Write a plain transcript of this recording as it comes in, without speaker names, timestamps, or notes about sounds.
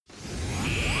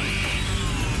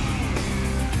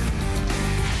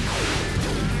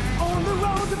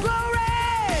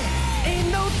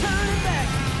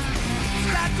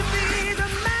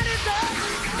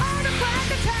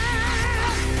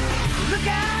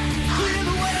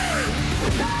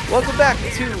Welcome back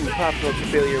to Pop Culture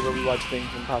Failure, where we watch things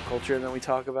from pop culture and then we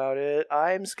talk about it.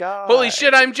 I'm Scott. Holy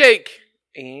shit, I'm Jake!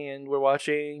 And we're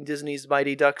watching Disney's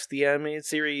Mighty Ducks, the animated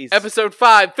series. Episode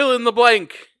 5, fill in the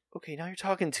blank! Okay, now you're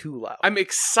talking too loud. I'm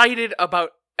excited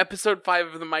about Episode 5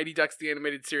 of the Mighty Ducks, the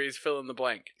animated series, fill in the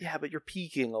blank. Yeah, but you're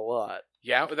peeking a lot.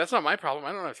 Yeah, but that's not my problem.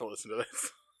 I don't have to listen to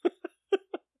this.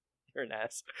 You're an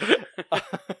ass. But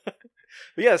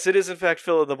yes, it is in fact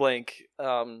fill in the blank.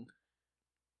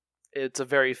 It's a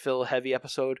very fill-heavy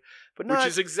episode, but not... Which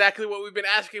is exactly what we've been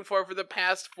asking for the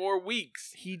past 4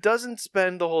 weeks. He doesn't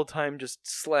spend the whole time just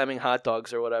slamming hot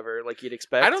dogs or whatever, like you'd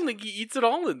expect. I don't think he eats it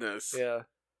all in this. Yeah.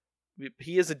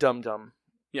 He is a dum-dum.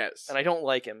 Yes. And I don't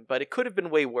like him, but it could have been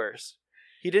way worse.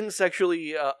 He didn't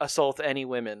sexually assault any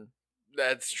women.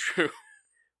 That's true.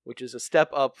 Which is a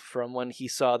step up from when he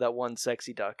saw that one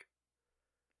sexy duck.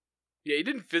 Yeah, he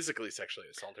didn't physically sexually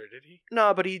assault her, did he?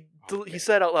 No, but he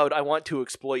said out loud, "I want to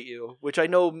exploit you," which I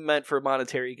know meant for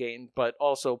monetary gain, but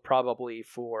also probably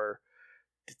for,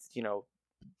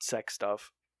 sex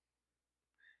stuff.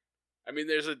 I mean,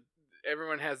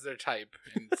 everyone has their type,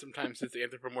 and sometimes it's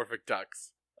anthropomorphic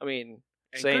ducks. I mean,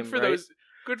 and same,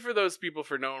 good for those people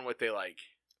for knowing what they like.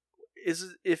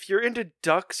 If you're into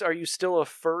ducks, are you still a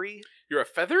furry? You're a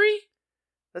feathery?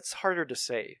 That's harder to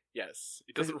say. Yes.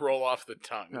 It doesn't roll off the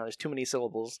tongue. No, there's too many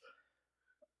syllables.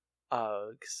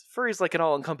 Furry's like an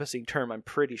all-encompassing term, I'm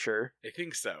pretty sure. I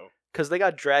think so. Because they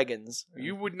got dragons.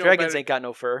 You would know Dragons ain't got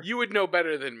no fur. You would know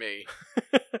better than me.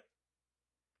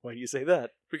 Why do you say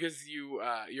that? Because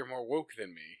you're more woke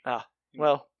than me. Ah,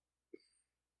 well.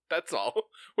 That's all.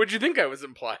 What'd you think I was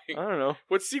implying? I don't know.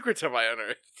 What secrets have I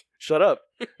unearthed? Shut up.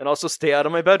 And also stay out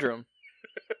of my bedroom.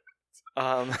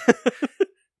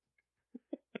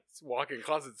 Walk-in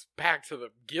closet's packed to the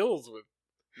gills with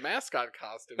mascot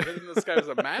costumes. Isn't this guy was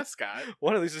a mascot?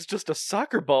 One of these is just a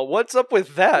soccer ball. What's up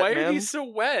with that, Why man? are these so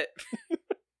wet?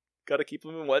 Gotta keep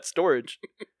them in wet storage.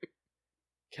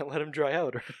 Can't let them dry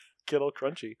out or get all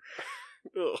crunchy.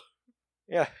 Ugh.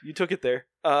 Yeah, you took it there.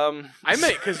 I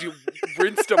meant because you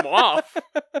rinsed them off.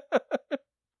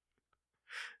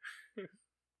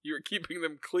 You were keeping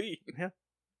them clean. Yeah.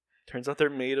 Turns out they're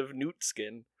made of newt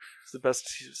skin. It's the best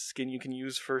skin you can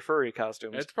use for furry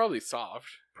costumes. It's probably soft.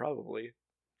 Probably.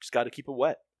 Just gotta keep it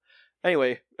wet.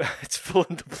 Anyway, it's fill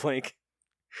in the blank.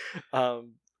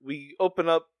 We open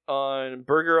up on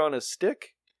burger on a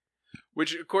stick.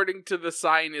 Which, according to the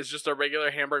sign, is just a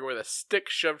regular hamburger with a stick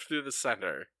shoved through the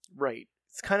center. Right.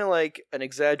 It's kind of like an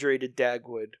exaggerated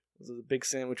Dagwood. It's a big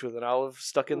sandwich with an olive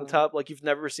stuck in the top like you've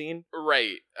never seen.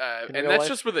 Right. And that's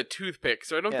just with a toothpick,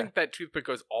 so I don't think that toothpick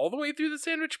goes all the way through the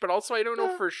sandwich, but also I don't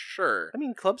know for sure. I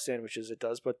mean, club sandwiches it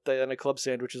does, but then a club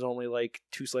sandwich is only like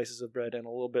 2 slices of bread and a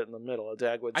little bit in the middle. A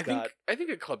Dagwood's I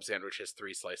think a club sandwich has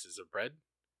 3 slices of bread.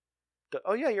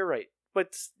 Oh yeah, you're right.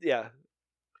 But yeah.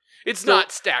 It's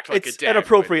not stacked like a Dagwood. It's an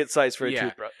appropriate size for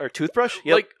a toothbrush.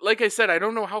 Yep. Like I said, I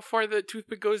don't know how far the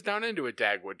toothpick goes down into a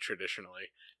Dagwood traditionally.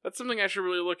 That's something I should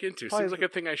really look into. Seems like a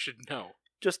thing I should know.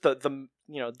 Just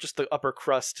just the upper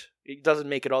crust. It doesn't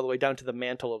make it all the way down to the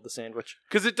mantle of the sandwich.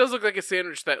 Because it does look like a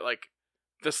sandwich that, like,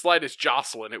 the slightest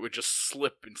jostle and it would just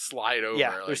slip and slide over.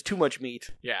 Yeah, there's too much meat.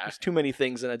 Yeah. There's too many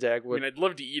things in a Dagwood. I mean, I'd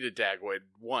love to eat a Dagwood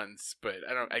once, but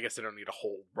I guess I don't need a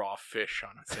whole raw fish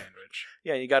on a sandwich.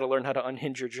 Yeah, you gotta learn how to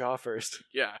unhinge your jaw first.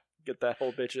 Yeah. Get that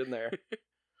whole bitch in there.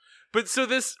 But so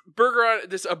this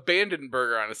abandoned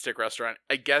burger on a stick restaurant,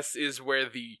 I guess, is where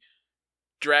the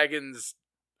dragons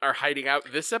are hiding out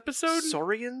this episode?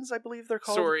 Saurians, I believe they're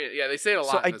called. Saurian, yeah, they say it a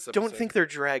lot in this episode. I don't think they're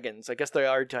dragons. I guess they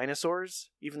are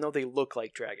dinosaurs, even though they look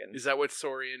like dragons. Is that what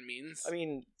Saurian means? I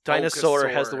mean, dinosaur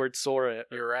has the word saur in it.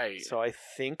 You're right. So I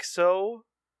think so.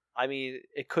 I mean,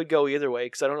 it could go either way,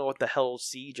 because I don't know what the hell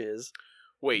siege is.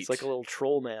 Wait. It's like a little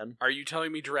troll man. Are you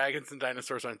telling me dragons and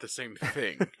dinosaurs aren't the same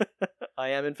thing? I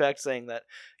am, in fact, saying that.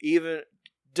 Even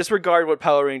disregard what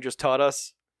Power Rangers taught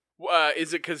us.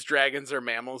 Is it because dragons are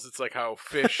mammals? It's like how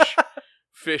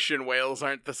fish and whales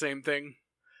aren't the same thing?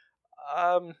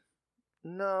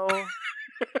 No. I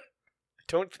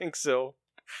don't think so.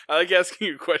 I like asking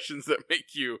you questions that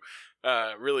make you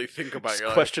really think about your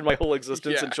life. Question my whole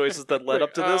existence and choices that led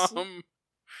up to this.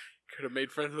 Could have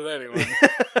made friends with anyone.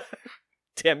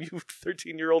 Damn you,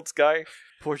 13-year-old Sky.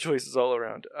 Poor choices all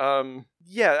around.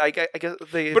 Yeah, I guess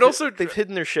they've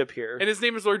hidden their ship here. And his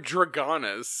name is Lord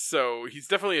Dragonus, so he's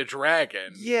definitely a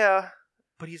dragon. Yeah,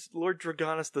 but he's Lord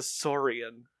Dragonus the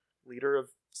Saurian. Leader of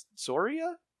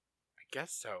Sauria? I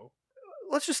guess so.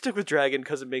 Let's just stick with dragon,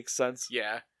 because it makes sense.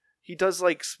 Yeah. He does,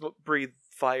 like, breathe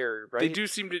fire, right? They do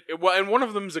seem to... Well, and one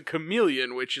of them's a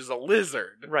chameleon, which is a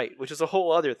lizard. Right, which is a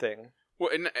whole other thing. Well,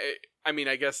 and I mean,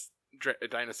 I guess... a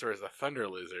dinosaur is a thunder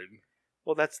lizard.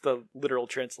 Well, that's the literal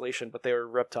translation, but they were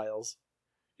reptiles.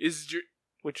 Is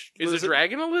Which a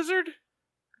dragon a lizard?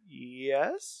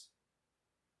 Yes.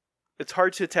 It's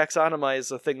hard to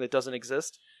taxonomize a thing that doesn't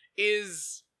exist.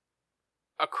 Is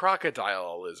a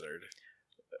crocodile a lizard?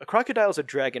 A crocodile's a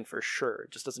dragon for sure.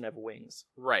 It just doesn't have wings.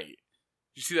 Right.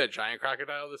 Did you see that giant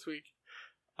crocodile this week?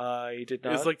 I did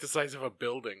not. It's like the size of a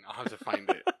building. I'll have to find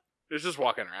it. It was just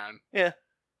walking around. Yeah.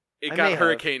 It I got may have.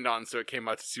 hurricaned on, so it came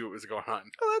out to see what was going on.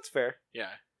 Oh, that's fair. Yeah.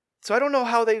 So I don't know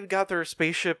how they got their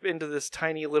spaceship into this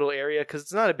tiny little area, because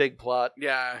it's not a big plot.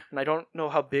 Yeah. And I don't know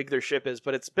how big their ship is,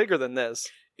 but it's bigger than this.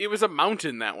 It was a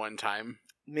mountain that one time.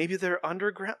 Maybe they're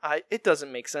underground. It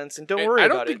doesn't make sense, and don't worry about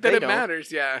it. I don't think that it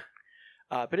matters, yeah.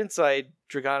 But inside,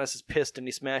 Dragonis is pissed, and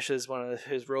he smashes one of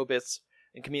his robots,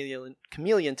 and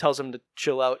Chameleon tells him to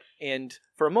chill out. And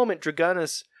for a moment,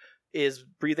 Dragonis is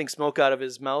breathing smoke out of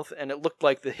his mouth, and it looked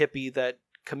like the hippie that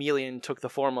Chameleon took the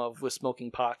form of with smoking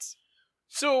pots.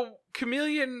 So,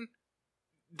 Chameleon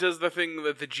does the thing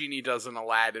that the genie does in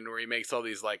Aladdin, where he makes all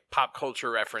these, like, pop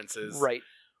culture references. Right.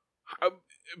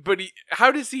 But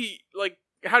how does he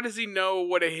know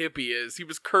what a hippie is? He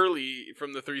was Curly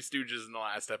from the Three Stooges in the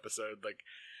last episode. Like,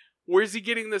 where's he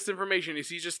getting this information? Is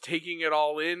he just taking it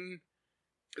all in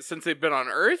since they've been on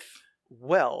Earth?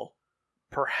 Well,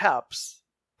 perhaps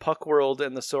Puckworld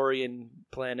and the Saurian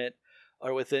planet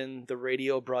are within the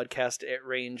radio broadcast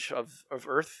range of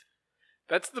Earth.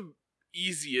 That's the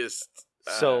easiest.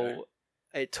 So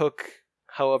it took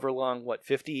however long,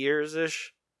 50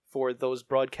 years-ish, for those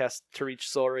broadcasts to reach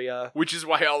Soria. Which is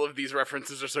why all of these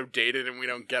references are so dated and we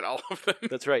don't get all of them.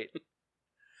 That's right.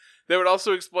 That would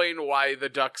also explain why the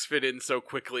ducks fit in so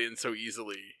quickly and so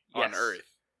easily on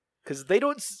Earth. Because they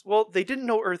didn't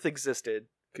know Earth existed,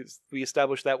 because we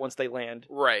established that once they land.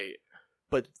 Right.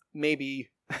 But maybe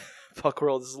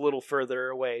Puckworld is a little further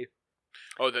away.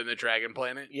 Oh, than the Dragon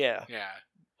Planet? Yeah. Yeah.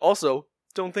 Also,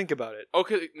 don't think about it.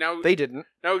 Okay, now... They didn't.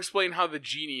 Now explain how the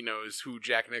genie knows who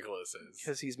Jack Nicholas is.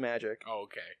 Because he's magic. Oh,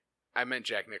 okay. I meant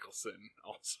Jack Nicholson,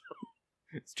 also.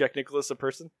 Is Jack Nicholas a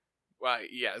person? Well,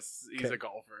 yes, he's a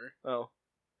golfer. Oh.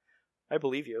 I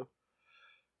believe you.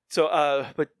 So,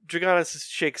 but Dragonis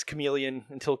shakes Chameleon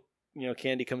until,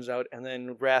 Candy comes out, and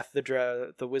then Wrath,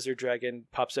 the wizard dragon,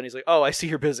 pops in. He's like, oh, I see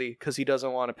you're busy, because he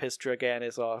doesn't want to piss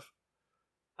Dragonis off.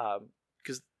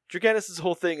 Because Dragonis'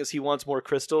 whole thing is he wants more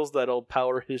crystals that'll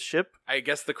power his ship. I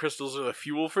guess the crystals are the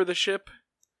fuel for the ship,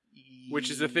 which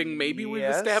is a thing maybe we've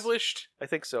established. I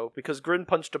think so, because Grin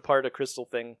punched apart a crystal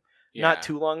thing not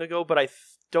too long ago, but I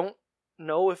don't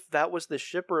know if that was the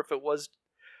ship or if it was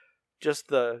just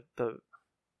the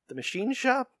machine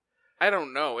shop. I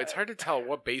don't know. It's hard to tell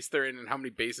what base they're in and how many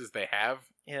bases they have.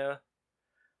 Yeah.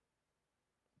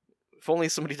 If only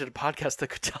somebody did a podcast that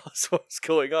could tell us what was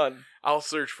going on. I'll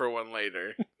search for one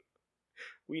later.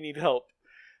 We need help.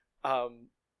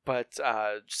 But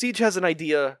Siege has an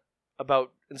idea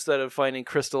about, instead of finding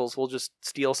crystals, we'll just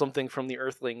steal something from the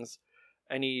Earthlings.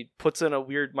 And he puts in a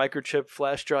weird microchip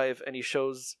flash drive, and he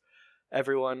shows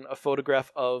everyone a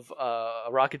photograph of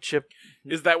a rocket ship.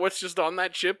 Is that what's just on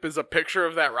that ship? Is a picture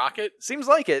of that rocket? Seems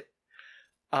like it.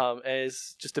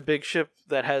 As just a big ship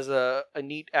that has a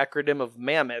neat acronym of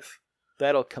Mammoth.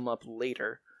 That'll come up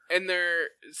later. And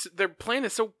their plan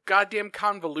is so goddamn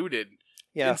convoluted.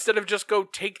 Yeah. Instead of just go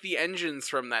take the engines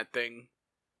from that thing.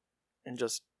 And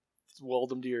just weld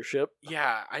them to your ship.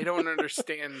 Yeah, I don't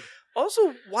understand.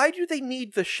 Also, why do they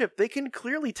need the ship? They can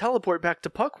clearly teleport back to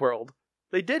Puckworld.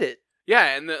 They did it.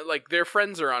 Yeah, and their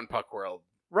friends are on Puckworld.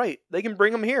 Right. They can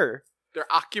bring them here.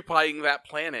 They're occupying that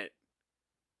planet.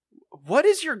 What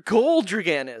is your goal,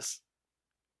 Dragonis?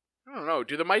 I don't know.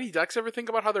 Do the Mighty Ducks ever think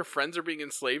about how their friends are being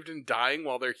enslaved and dying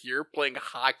while they're here playing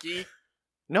hockey?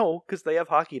 No, because they have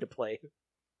hockey to play.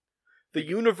 The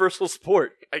universal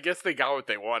sport. I guess they got what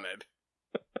they wanted.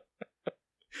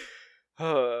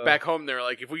 Back home, they were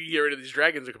like, if we get rid of these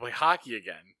dragons, we can play hockey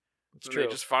again. It's true. They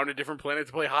just found a different planet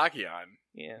to play hockey on.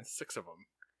 Yeah. 6 of them.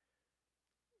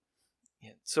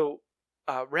 Yeah. So,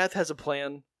 Wrath has a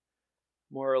plan,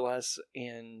 more or less,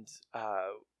 and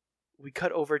we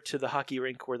cut over to the hockey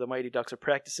rink where the Mighty Ducks are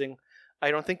practicing.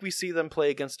 I don't think we see them play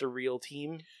against a real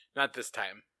team. Not this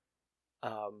time.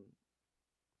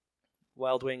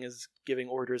 Wild Wing is giving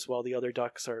orders while the other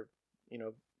Ducks are,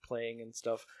 playing and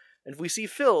stuff. And we see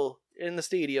Phil in the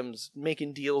stadiums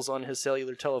making deals on his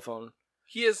cellular telephone.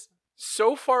 He is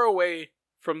so far away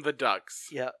from the Ducks.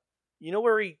 Yeah. You know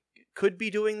where he could be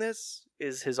doing this?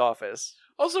 Is his office.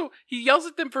 Also, he yells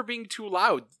at them for being too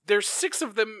loud. There's 6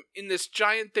 of them in this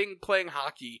giant thing playing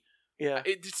hockey. Yeah.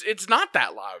 It's not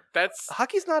that loud. That's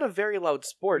Hockey's not a very loud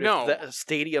sport. No. If the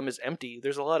stadium is empty,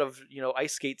 there's a lot of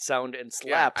ice skate sound and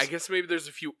slaps. I guess maybe there's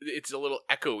a few. It's a little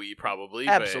echoey, probably.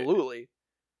 Absolutely.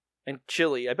 And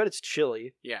chilly. I bet it's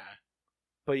chilly. But, yeah.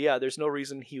 But yeah, there's no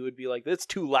reason he would be like, it's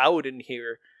too loud in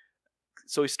here.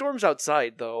 So he storms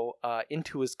outside, though,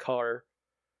 into his car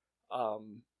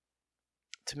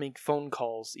to make phone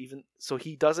calls. Even so,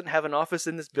 he doesn't have an office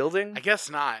in this building. I guess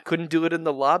not. Couldn't do it in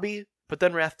the lobby. But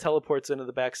then Wrath teleports into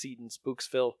the back seat and spooks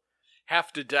Phil.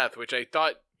 Half to death, which I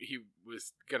thought he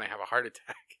was going to have a heart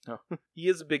attack. Oh. He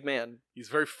is a big man. He's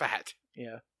very fat.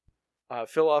 Yeah.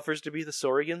 Phil offers to be the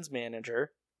Saurians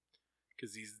manager.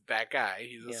 Because he's that guy.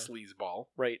 He's a Yeah. sleazeball.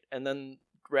 Right. And then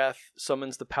Wrath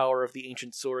summons the power of the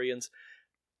ancient Saurians.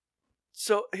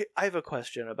 So I have a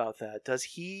question about that. Does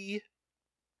he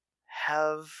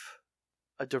have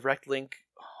a direct link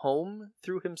home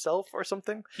through himself or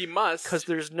something? He must. Because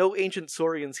there's no ancient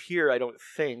Saurians here, I don't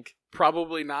think.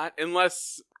 Probably not.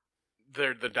 Unless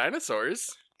they're the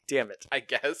dinosaurs, Damn it. I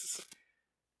guess.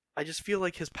 I just feel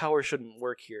like his power shouldn't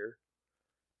work here.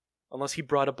 Unless he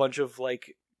brought a bunch of,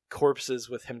 corpses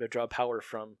with him to draw power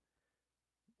from.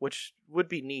 Which would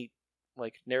be neat,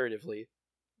 narratively.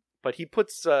 But he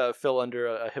puts Phil under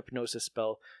a hypnosis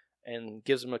spell and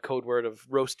gives him a code word of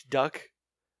roast duck,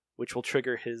 which will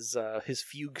trigger his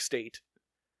fugue state,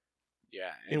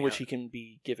 Yeah. in which he can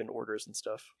be given orders and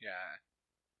stuff. Yeah.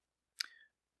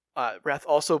 Wrath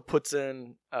also puts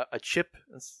in a chip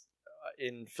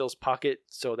in Phil's pocket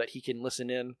so that he can listen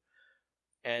in,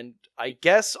 and I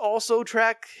guess also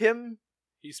track him.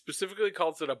 He specifically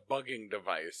calls it a bugging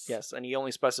device. Yes, and he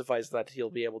only specifies that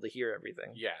he'll be able to hear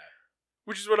everything. Yeah.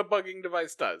 Which is what a bugging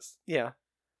device does. Yeah.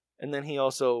 And then he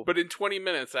also... But in 20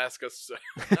 minutes, ask us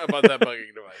about that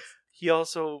bugging device. He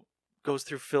also goes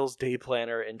through Phil's day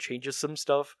planner and changes some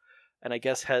stuff, and I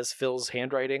guess has Phil's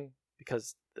handwriting,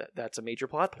 because that's a major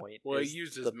plot point. Well, he is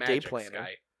uses the magic, day planner.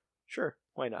 Sky. Sure,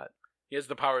 why not? He has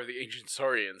the power of the ancient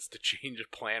Saurians to change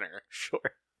a planner.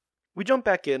 Sure. We jump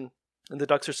back in, and the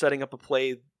Ducks are setting up a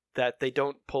play that they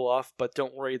don't pull off, but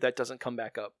don't worry, that doesn't come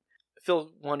back up.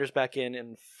 Phil wanders back in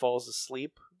and falls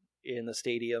asleep in the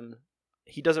stadium.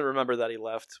 He doesn't remember that he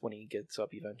left when he gets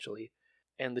up eventually.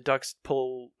 And the Ducks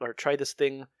try this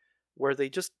thing where they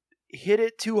just hit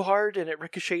it too hard and it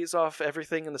ricochets off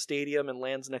everything in the stadium and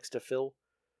lands next to Phil.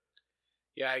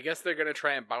 Yeah, I guess they're going to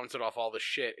try and bounce it off all the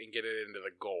shit and get it into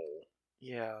the goal.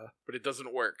 Yeah. But it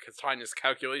doesn't work because Tanya's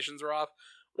calculations are off.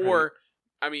 Or,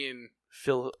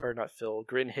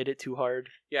 Grin hit it too hard.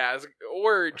 Yeah,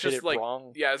 or Hit just it like...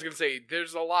 wrong. Yeah, I was going to say,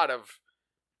 there's a lot of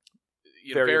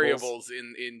Variables. variables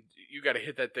in you got to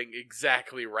hit that thing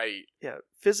exactly right. Yeah,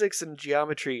 physics and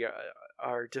geometry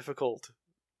are difficult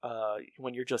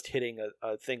when you're just hitting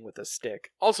a thing with a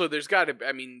stick. Also, there's got to...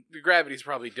 the gravity's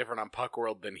probably different on Puck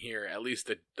World than here, at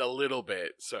least a little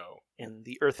bit, so... And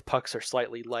the Earth pucks are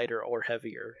slightly lighter or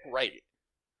heavier. Right.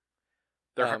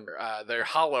 They're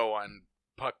hollow on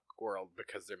Puck World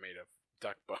because they're made of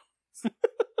duck bones.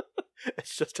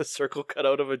 It's just a circle cut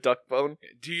out of a duck bone.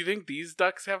 Do you think these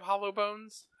ducks have hollow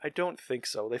bones? I don't think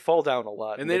so. They fall down a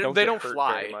lot, And they they don't don't hurt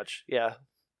fly. very much. Yeah,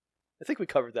 I think we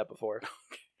covered that before.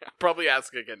 I'll probably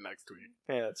ask again next week.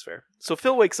 Yeah, that's fair. So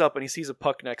Phil wakes up and he sees a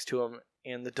puck next to him,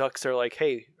 and the Ducks are like,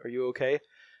 "Hey, are you okay?"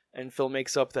 And Phil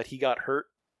makes up that he got hurt,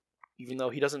 even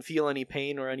though he doesn't feel any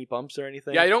pain or any bumps or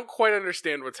anything. Yeah, I don't quite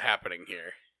understand what's happening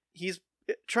here. He's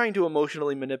trying to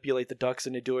emotionally manipulate the Ducks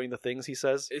into doing the things he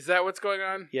says. Is that what's going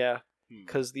on? Yeah,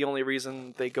 because the only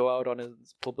reason they go out on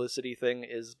his publicity thing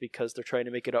is because they're trying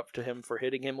to make it up to him for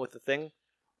hitting him with the thing.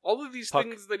 All of these Puck.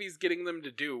 things that he's getting them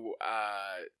to do,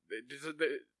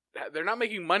 they're not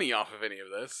making money off of any of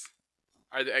this.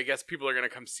 I guess people are going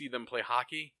to come see them play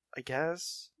hockey. I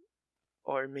guess.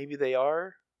 Or maybe they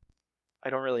are. I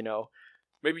don't really know.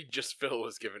 Maybe just Phil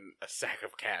was given a sack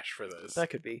of cash for this. That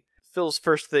could be. Phil's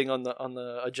first thing on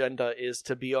the agenda is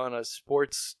to be on a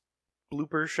sports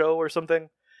blooper show or something.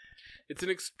 It's an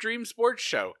extreme sports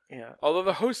show. Yeah. Although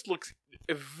the host looks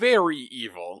very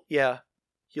evil. Yeah.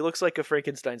 He looks like a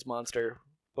Frankenstein's monster,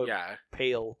 but Yeah.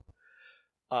 pale.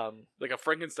 Like a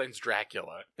Frankenstein's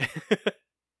Dracula.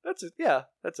 That's it. Yeah,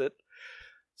 that's it.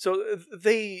 So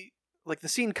they, the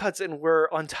scene cuts and we're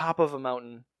on top of a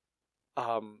mountain.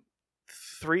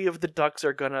 3 of the Ducks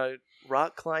are gonna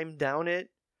rock climb down it.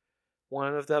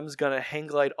 One of them's gonna hang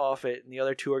glide off it, and the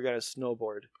other 2 are gonna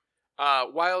snowboard.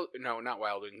 Not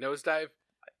Wildwing. Nosedive.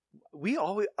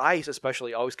 I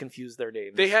especially always confuse their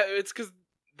names. It's because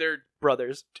they're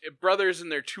brothers,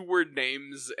 and they're 2-word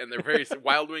names, and they're very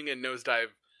Wildwing and Nosedive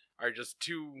are just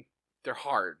 2 They're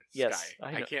hard, Yes, Sky.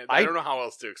 I know. I don't know how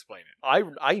else to explain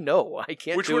it. I know. I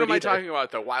can't. Which do one it am I either. talking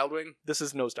about? The Wild Wing? This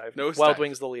is Nosedive. Nosedive. Wild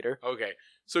Wing's the leader. Okay.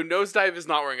 So Nosedive is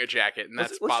not wearing a jacket, and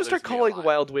that's Let's just start bothers me a calling lot.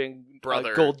 Wild Wing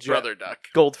Brother Brother Duck.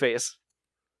 Goldface.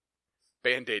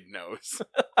 Band-Aid nose.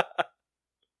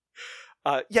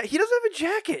 Yeah, he doesn't have a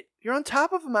jacket. You're on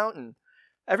top of a mountain.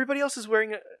 Everybody else is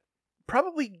wearing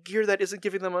probably gear that isn't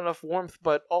giving them enough warmth,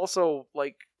 but also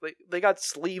like they got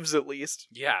sleeves at least.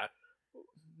 Yeah.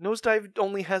 Nosedive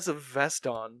only has a vest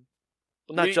on.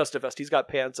 Well, not just a vest. He's got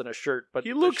pants and a shirt, but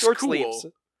He the looks short cool. sleeves.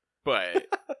 But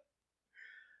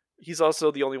He's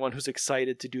also the only one who's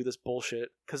excited to do this bullshit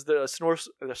because the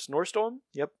snowstorm.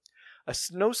 Yep, a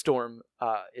snowstorm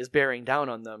is bearing down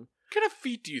on them. what kind of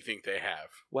feet do you think they have?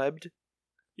 Webbed.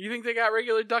 You think they got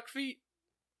regular duck feet?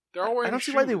 They're all wearing I don't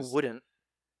see shoes. why they wouldn't.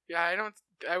 Yeah,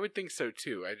 I would think so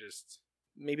too.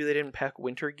 Maybe they didn't pack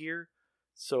winter gear,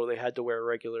 so they had to wear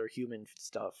regular human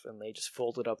stuff, and they just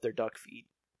folded up their duck feet.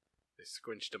 They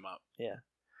squinched them up. Yeah.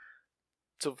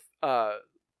 So,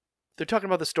 they're talking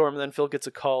about the storm, and then Phil gets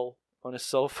a call on his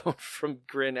cell phone from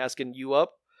Grin asking, "You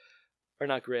up?" Or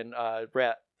not Grin,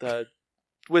 Rat, the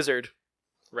wizard.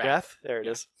 Wrath? There it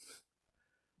is.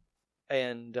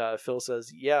 And Phil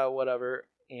says, "Yeah, whatever."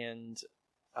 And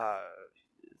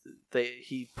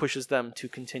he pushes them to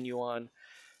continue on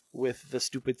with the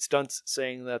stupid stunts,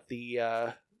 saying that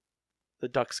the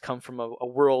ducks come from a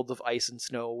world of ice and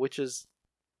snow, which is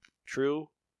true.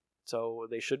 So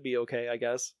they should be okay, I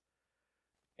guess.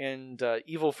 And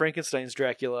evil Frankenstein's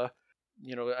Dracula,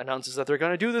 announces that they're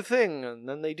gonna do the thing, and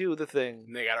then they do the thing.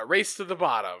 And they got a race to the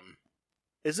bottom.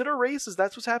 Is it a race? Is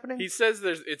that what's happening? He says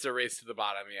it's a race to the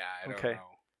bottom. Yeah, I don't know.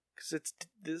 Because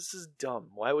this is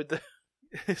dumb. Why would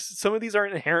some of these are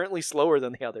inherently slower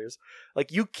than the others?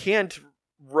 Like, you can't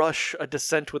rush a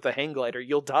descent with a hang glider.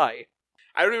 You'll die.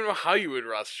 I don't even know how you would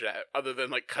rush that, other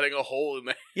than like cutting a hole in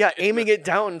the. Yeah, aiming it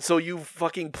down so you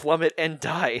fucking plummet and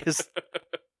die. I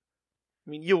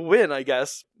mean, you'll win, I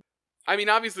guess. I mean,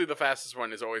 obviously, the fastest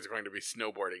one is always going to be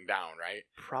snowboarding down, right?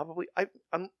 Probably.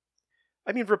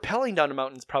 I mean, rappelling down a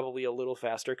mountain is probably a little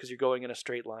faster because you're going in a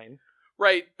straight line.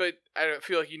 Right, but I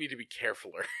feel like you need to be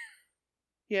carefuler.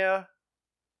 Yeah,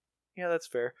 that's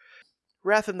fair.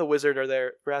 Wrath and the wizard are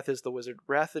there. Wrath is the wizard.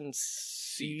 Wrath and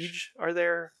Siege are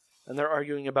there, and they're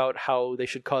arguing about how they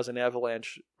should cause an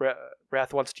avalanche.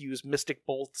 Wrath wants to use mystic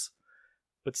bolts,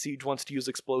 but Siege wants to use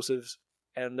explosives,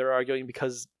 and they're arguing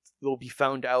because they'll be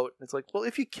found out. It's like, well,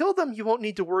 if you kill them, you won't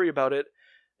need to worry about it.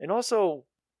 And also,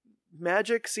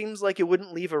 magic seems like it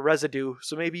wouldn't leave a residue,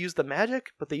 so maybe use the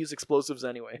magic, but they use explosives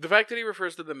anyway. The fact that he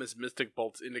refers to them as mystic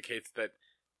bolts indicates that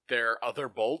there are other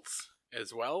bolts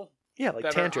as well. Yeah, like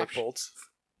tantric bolts.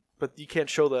 But you can't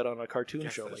show that on a cartoon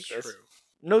show like this. True.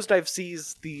 Nosedive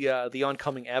sees the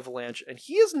oncoming avalanche, and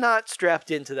he is not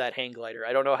strapped into that hang glider.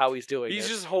 I don't know how he's doing it. He's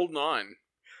just holding on.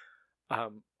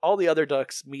 All the other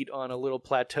ducks meet on a little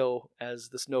plateau as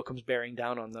the snow comes bearing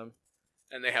down on them.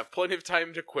 And they have plenty of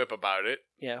time to quip about it.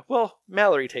 Yeah, well,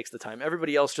 Mallory takes the time.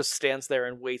 Everybody else just stands there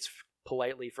and waits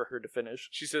politely for her to finish.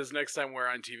 She says, next time we're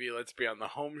on TV, let's be on the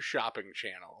Home Shopping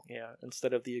Channel. Yeah,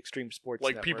 instead of the Extreme Sports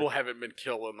Like, Network. people haven't been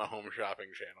killed on the Home Shopping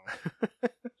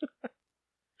Channel.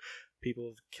 People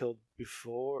have killed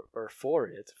before or for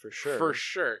it, for sure. For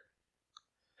sure.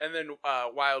 And then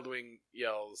Wild Wing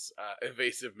yells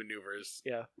evasive maneuvers.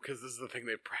 Yeah. Because this is the thing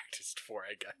they practiced for,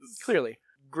 I guess. Clearly.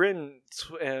 Grin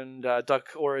and Duck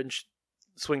Orange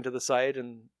swing to the side,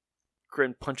 and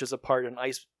Grin punches apart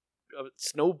a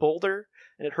snow boulder,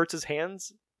 and it hurts his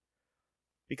hands.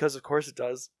 Because, of course, it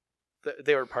does.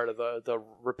 They were part of the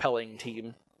rappelling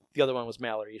team. The other one was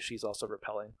Mallory. She's also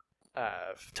rappelling.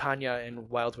 Tanya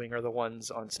and Wild Wing are the ones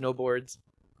on snowboards.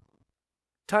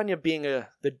 Tanya, being the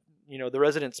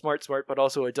resident smart, but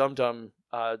also a dum-dum,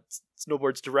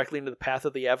 snowboards directly into the path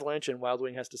of the avalanche, and Wild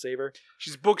Wing has to save her.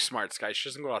 She's book smart, Sky. She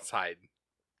doesn't go outside.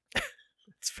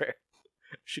 That's fair.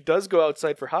 She does go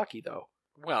outside for hockey, though.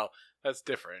 Well, that's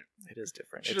different. It is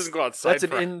different. She doesn't go outside.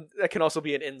 That can also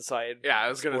be an inside. Yeah, I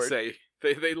was gonna say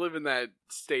they live in that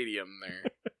stadium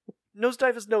there.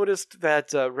 Nosedive has noticed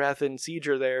that Wrath and Siege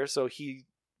are there, so he,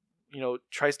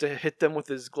 tries to hit them with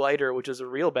his glider, which is a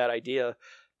real bad idea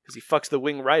because he fucks the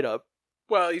wing right up.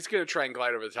 Well, he's gonna try and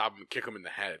glide over the top and kick him in the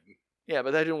head. Yeah,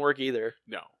 but that didn't work either.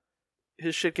 No.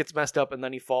 His shit gets messed up, and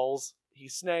then he falls. He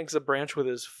snags a branch with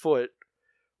his foot,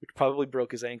 which probably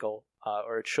broke his ankle,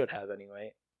 or it should have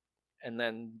anyway. And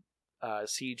then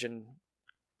Siege and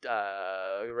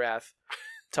Wrath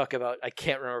talk about, I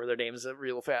can't remember their names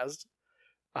real fast.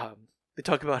 They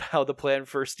talk about how the plan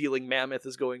for stealing Mammoth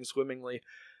is going swimmingly.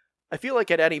 I feel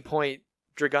like at any point,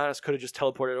 Dragonis could have just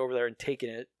teleported over there and taken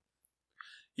it.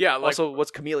 Yeah, like Also,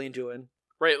 what's Chameleon doing?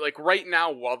 right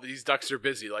now while these ducks are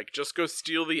busy, like just go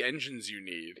steal the engines you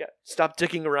need. Yeah, stop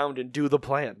dicking around and do the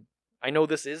plan. I know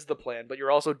this is the plan, but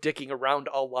you're also dicking around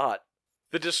a lot.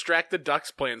 The distract the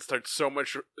ducks plan starts so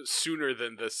much sooner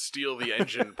than the steal the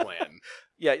engine plan.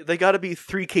 Yeah, they gotta be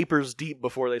 3 capers deep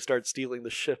before they start stealing the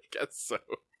ship. Guess so.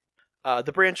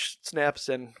 The branch snaps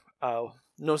and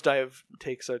Nosedive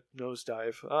takes a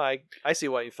nosedive. I see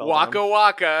why you fell Waka down.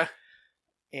 waka.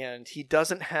 And he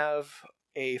doesn't have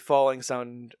a falling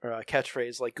sound or a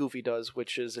catchphrase like Goofy does,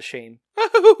 which is a shame.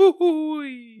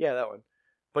 Yeah, that one.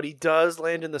 But he does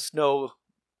land in the snow,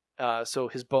 so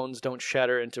his bones don't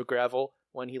shatter into gravel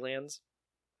when he lands.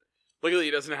 Luckily,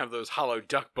 he doesn't have those hollow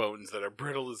duck bones that are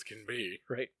brittle as can be.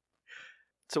 Right.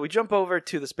 So we jump over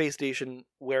to the space station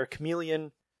where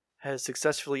Chameleon has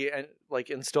successfully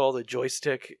installed a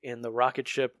joystick in the rocket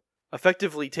ship,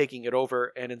 effectively taking it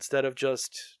over. And instead of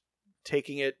just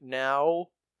taking it now,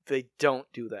 they don't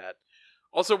do that.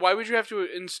 Also, why would you have to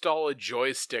install a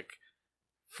joystick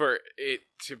for it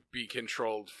to be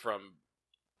controlled from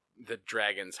the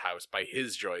dragon's house by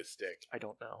his joystick? I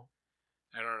don't know.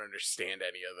 I don't understand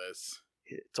any of this.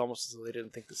 It's almost as though they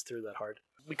didn't think this through that hard.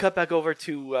 We cut back over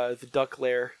to the duck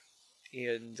lair,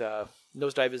 and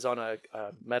Nosedive is on a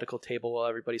medical table while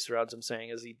everybody surrounds him,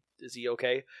 saying, "Is he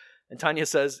okay?" And Tanya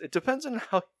says, "It depends on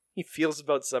how he feels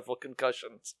about several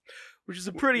concussions," which is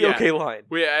a pretty okay line.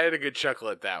 I had a good chuckle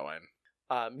at that one.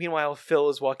 Meanwhile, Phil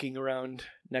is walking around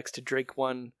next to Drake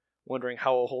 1, wondering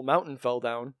how a whole mountain fell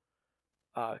down,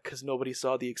 because nobody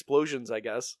saw the explosions, I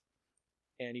guess.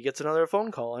 And he gets another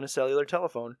phone call on his cellular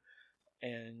telephone,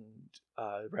 and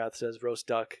Wrath says roast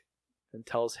duck and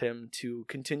tells him to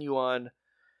continue on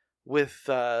with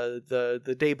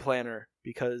the day planner,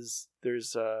 because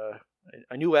there's a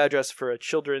new address for a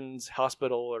children's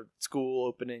hospital or school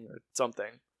opening or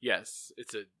something. Yes,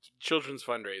 it's a children's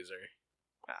fundraiser.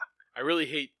 I really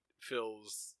hate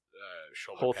Phil's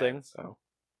shoulder Whole pads. thing? Oh.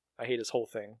 I hate his whole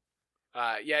thing.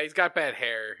 Yeah, he's got bad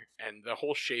hair, and the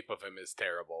whole shape of him is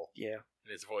terrible. Yeah.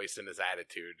 And his voice and his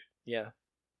attitude. Yeah.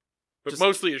 But Just-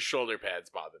 mostly his shoulder pads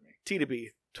bother me. T to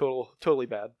B. Totally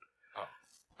bad. Oh.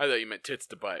 I thought you meant tits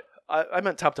to butt. I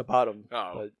meant top to bottom.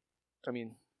 Oh. But, I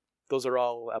mean, those are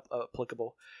all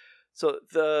applicable. So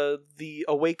the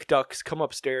awake ducks come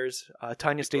upstairs.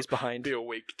 Tanya stays behind. The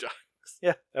awake ducks.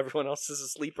 Yeah, everyone else is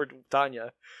asleep or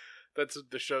Tanya. That's what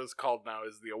the show's called now,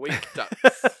 is the awake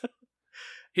ducks.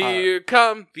 Here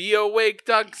come the awake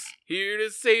ducks, here to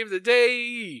save the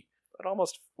day. It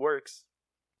almost works.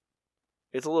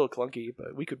 It's a little clunky,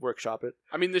 but we could workshop it.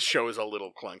 I mean, this show is a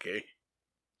little clunky.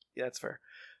 Yeah, that's fair.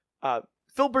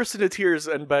 Phil bursts into tears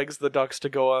and begs the ducks to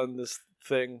go on this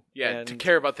thing. Yeah, and, to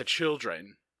care about the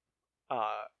children.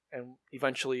 And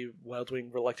eventually Wildwing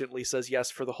reluctantly says yes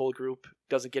for the whole group.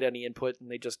 Doesn't get any input, and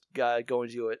they just go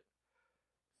and do it.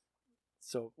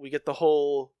 So we get the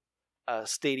whole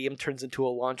stadium turns into a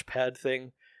launch pad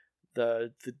thing.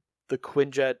 The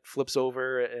Quinjet flips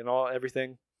over and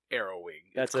everything.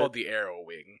 Arrowwing. That's it's called the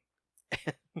Arrowwing.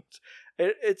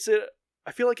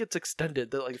 I feel like it's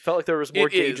extended. It felt like there was more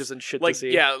gauges and shit to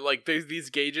see. Yeah, there's these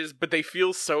gauges, but they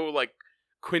feel so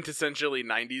quintessentially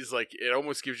 90s. It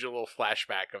almost gives you a little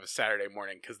flashback of a Saturday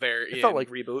morning, because it felt like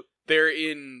Reboot. They're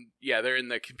in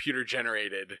the computer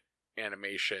generated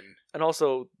animation, and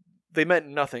also they meant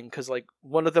nothing, because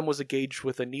one of them was a gauge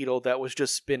with a needle that was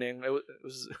just spinning. It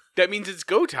was that means it's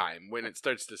go time when it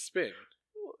starts to spin.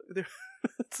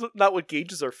 That's not what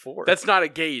gauges are for. That's not a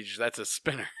gauge. That's a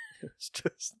spinner.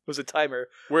 It was a timer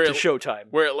to show time.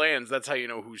 Where it lands, that's how you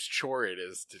know whose chore it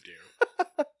is to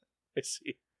do. I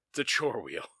see. It's a chore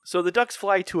wheel. So the ducks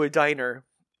fly to a diner,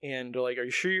 and they're like, "Are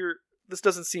you sure this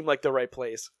doesn't seem like the right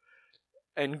place?"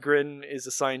 And Grin is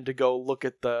assigned to go look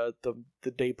at the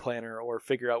day planner or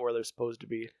figure out where they're supposed to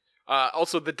be.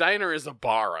 Also, the diner is a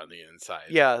bar on the inside.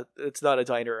 Yeah, it's not a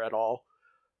diner at all.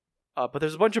 But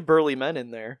there's a bunch of burly men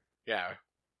in there. Yeah.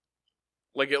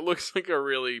 It looks like a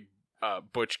really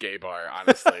butch gay bar,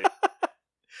 honestly.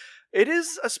 It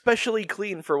is especially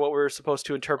clean for what we're supposed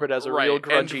to interpret as a real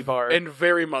grungy bar. And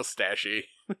very mustachy.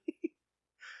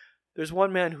 There's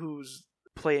one man who's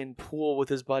playing pool with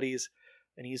his buddies,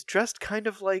 and he's dressed kind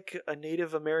of like a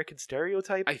Native American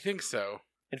stereotype. I think so.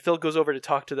 And Phil goes over to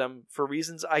talk to them for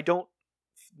reasons I don't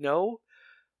know.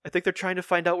 I think they're trying to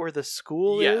find out where the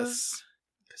school is.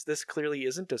 Because this clearly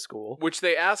isn't a school. Which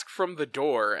they ask from the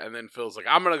door, and then Phil's like,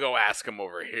 I'm going to go ask him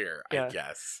over here, I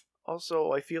guess.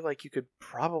 Also, I feel like you could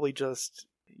probably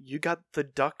you got the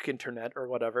duck internet or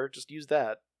whatever, just use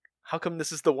that. How come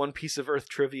this is the one piece of Earth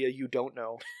trivia you don't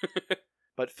know?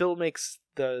 But Phil makes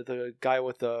the guy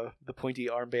with the pointy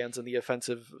armbands and the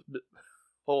offensive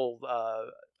whole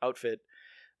outfit,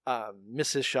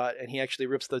 miss his shot, and he actually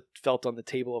rips the felt on the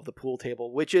table of the pool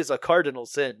table, which is a cardinal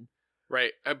sin.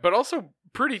 Right, but also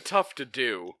pretty tough to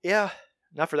do. Yeah,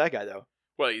 not for that guy though.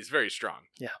 Well, he's very strong.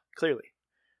 Yeah, clearly.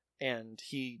 And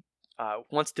he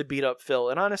wants to beat up Phil,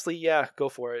 and honestly, yeah, go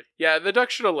for it. Yeah, the Duck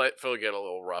should have let Phil get a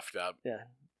little roughed up. Yeah,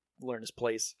 learn his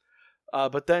place.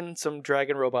 But then some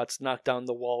dragon robots knock down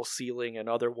the wall, ceiling, and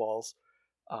other walls,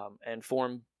 and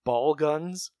form ball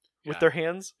guns with their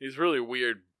hands. These really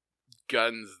weird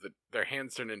guns that their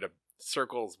hands turn into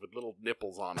circles with little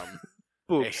nipples on them.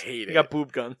 Boobs. I hate You it. got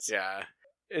boob guns. Yeah.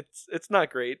 It's not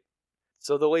great.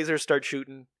 So the lasers start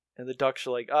shooting, and the Ducks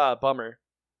are like, bummer.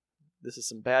 This is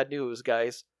some bad news,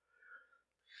 guys.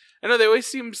 I know they always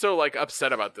seem so like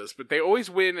upset about this, but they always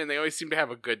win and they always seem to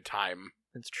have a good time.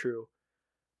 It's true.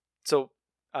 So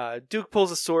Duke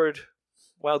pulls a sword.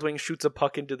 Wild Wing shoots a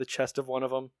puck into the chest of one of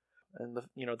them, and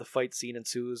the fight scene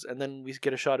ensues. And then we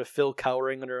get a shot of Phil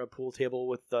cowering under a pool table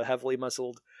with the heavily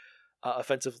muscled,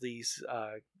 offensively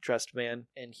dressed man,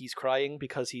 and he's crying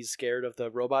because he's scared of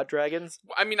the robot dragons.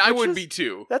 I mean, I would be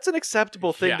too. That's an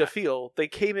acceptable thing Yeah. to feel. They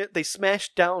came in, they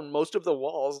smashed down most of the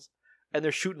walls, and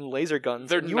they're shooting laser guns.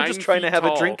 They're and you were just 9 trying to feet have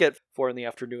tall. a drink at 4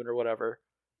 p.m. or whatever.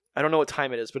 I don't know what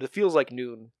time it is, but it feels like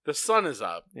noon. The sun is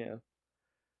up. Yeah.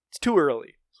 It's too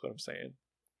early, that's what I'm saying.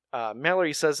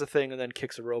 Mallory says the thing and then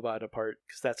kicks a robot apart,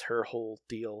 because that's her whole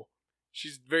deal.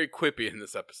 She's very quippy in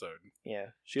this episode. Yeah.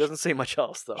 She doesn't say much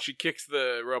else, though. She kicks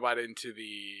the robot into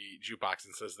the jukebox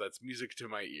and says, "That's music to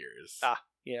my ears."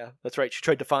 Yeah, that's right. She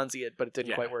tried to Fonzie it, but it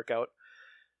didn't Yeah. quite work out.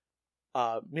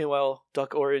 Meanwhile,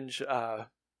 Duck Orange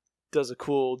does a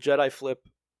cool Jedi flip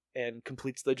and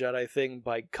completes the Jedi thing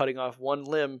by cutting off one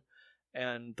limb,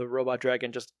 and the robot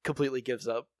dragon just completely gives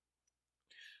up.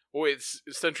 Oh, its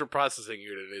central processing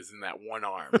unit is in that one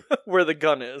arm. Where the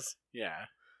gun is. Yeah.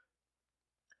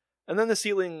 And then the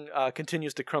ceiling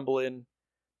continues to crumble in,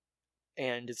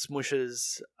 and it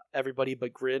smushes everybody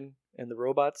but Grin and the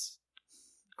robots.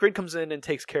 Grin comes in and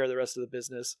takes care of the rest of the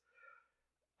business.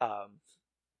 But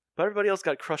everybody else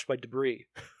got crushed by debris.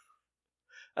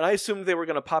 And I assumed they were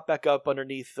going to pop back up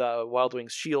underneath Wild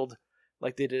Wing's shield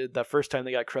like they did the first time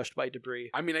they got crushed by debris.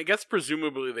 I mean, I guess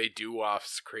presumably they do off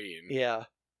screen. Yeah.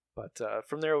 But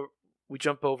from there, we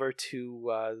jump over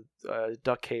to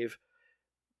Duck Cave.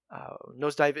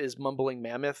 Nosedive is mumbling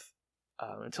mammoth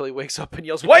until he wakes up and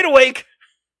yells, "Wide awake!"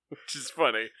 Which is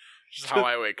funny. Which is how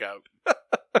I wake up.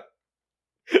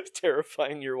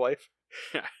 Terrifying your wife.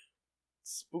 Yeah.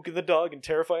 Spooking the dog and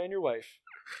terrifying your wife.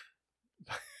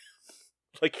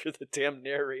 Like you're the damn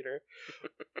narrator.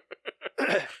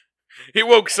 He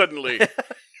woke suddenly.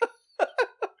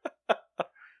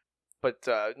 But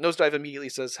Nosedive immediately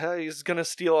says, "Hey, he's gonna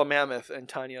steal a mammoth," and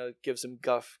Tanya gives him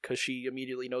guff because she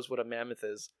immediately knows what a mammoth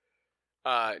is.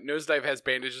 Nosedive has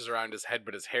bandages around his head,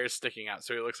 but his hair's sticking out,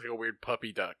 so he looks like a weird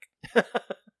puppy duck.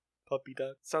 Puppy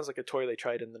duck. Sounds like a toy they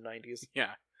tried in the 90s.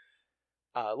 Yeah.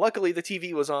 Luckily, the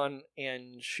TV was on,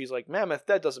 and she's like, "Mammoth,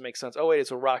 that doesn't make sense. Oh, wait,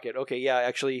 it's a rocket. Okay, yeah,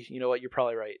 actually, you know what? You're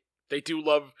probably right." They do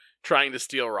love trying to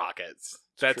steal rockets.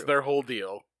 That's true. their whole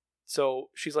deal. So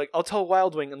she's like, "I'll tell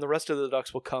Wild Wing, and the rest of the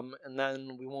ducks will come, and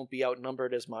then we won't be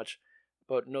outnumbered as much."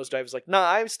 But Nosedive's like, "Nah,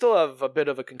 I still have a bit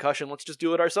of a concussion. Let's just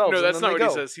do it ourselves." No, And that's then not they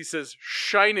what he go. says. He says,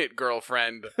 "Shine it,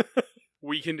 girlfriend.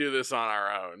 We can do this on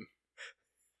our own.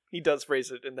 He does phrase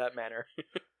it in that manner.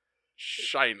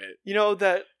 Shine it." You know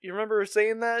that you remember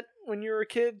saying that when you were a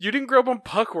kid? You didn't grow up on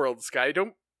Puck World, Sky.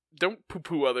 Don't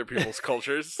poo-poo other people's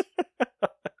cultures.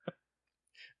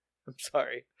 I'm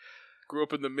sorry. Grew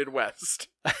up in the Midwest.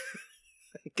 I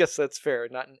guess that's fair.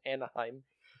 Not in Anaheim.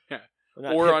 Yeah. I'm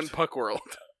not Or hip on to- Puck World.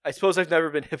 I suppose I've never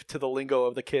been hip to the lingo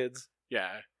of the kids.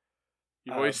 Yeah.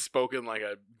 You've Um, always spoken like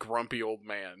a grumpy old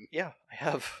man. Yeah, I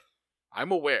have.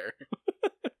 I'm aware.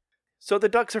 So the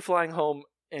ducks are flying home,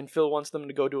 and Phil wants them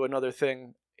to go do another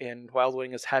thing, and Wild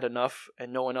Wing has had enough,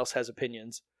 and no one else has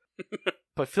opinions.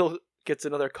 But Phil gets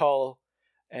another call,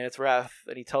 and it's Wrath,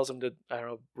 and he tells him to,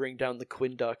 bring down the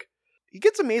Quinn duck. He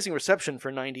gets amazing reception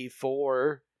for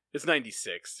 94. It's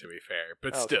 96, to be fair,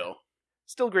 but Okay.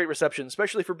 still. Great reception,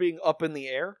 especially for being up in the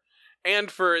air. And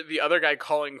for the other guy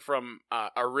calling from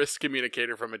a risk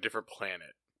communicator from a different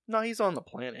planet. No, he's on the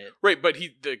planet. Right, but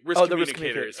the risk Oh, the risk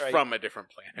communicator is communicator, right. from a different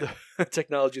planet. The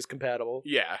technology is compatible.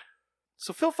 Yeah.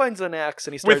 So Phil finds an axe,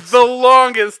 and he starts... With the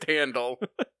longest handle.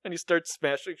 and he starts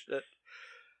smashing shit.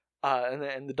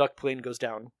 And the duck plane goes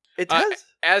down. It Uh,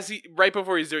 does. Right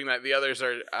before he's doing that, the others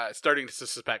are starting to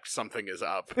suspect something is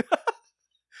up.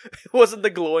 It wasn't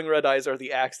the glowing red eyes or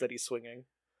the axe that he's swinging.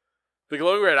 The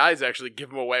glowing red eyes actually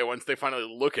give him away once they finally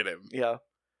look at him. Yeah.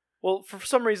 Well, for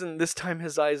some reason, this time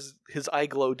his eye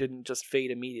glow didn't just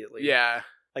fade immediately. Yeah.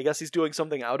 I guess he's doing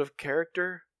something out of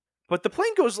character. But the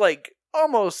plane goes like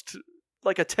almost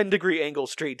like a 10-degree angle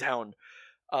straight down.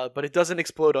 But it doesn't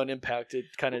explode on impact. It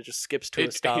kind of just skips to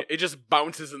a stop. It just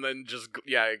bounces and then just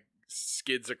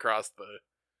skids across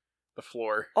the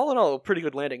floor. All in all, a pretty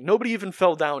good landing. Nobody even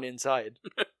fell down inside.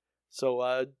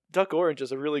 So Duck Orange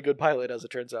is a really good pilot, as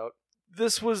it turns out.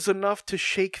 This was enough to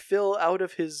shake Phil out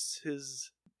of his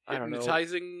I don't know.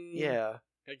 Hypnotizing? Yeah.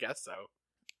 I guess so.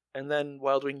 And then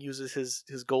Wild Wing uses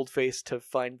his gold face to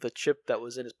find the chip that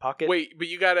was in his pocket. Wait, but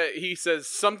he says,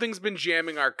 something's been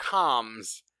jamming our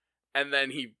comms, and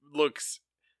then he looks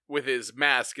with his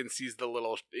mask and sees the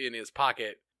little in his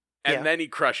pocket, and then he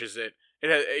crushes it.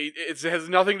 It has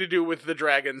nothing to do with the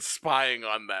dragons spying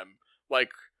on them, like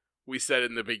we said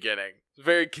in the beginning.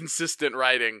 Very consistent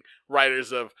writing.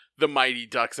 Writers of The Mighty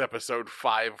Ducks episode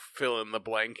 5, fill in the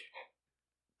blank.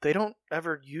 They don't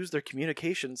ever use their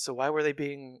communications, so why were they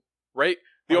being... Right?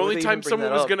 The only time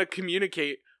someone was going to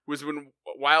communicate was when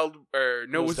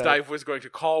Nosedive was going to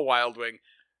call Wild Wing,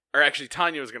 or actually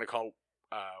Tanya was going to call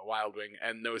Wild Wing,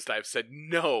 and Nosedive said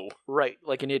no. Right,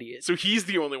 like an idiot. So he's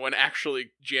the only one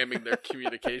actually jamming their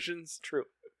communications. True.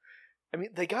 I mean,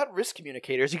 they got wrist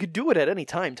communicators. You could do it at any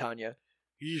time, Tanya.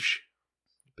 Yeesh.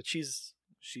 But she's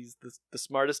the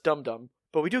smartest dum-dum.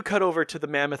 But we do cut over to the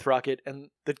Mammoth rocket, and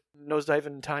the Nosedive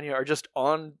and Tanya are just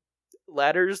on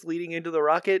ladders leading into the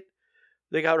rocket.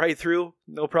 They got right through,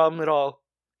 no problem at all.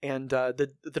 And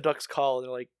the ducks call, and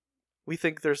they're like, we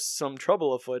think there's some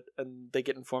trouble afoot, and they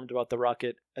get informed about the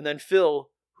rocket. And then Phil,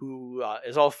 who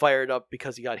is all fired up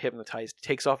because he got hypnotized,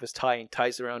 takes off his tie and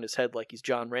ties it around his head like he's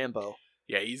John Rambo.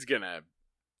 Yeah, he's gonna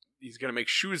make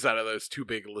shoes out of those two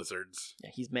big lizards. Yeah,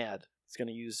 he's mad. He's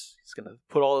gonna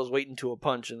put all his weight into a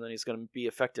punch, and then he's gonna be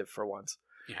effective for once.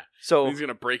 Yeah. So he's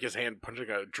gonna break his hand punching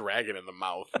a dragon in the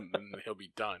mouth, and then he'll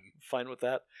be done. Fine with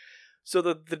that. So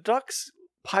the ducks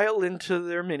pile into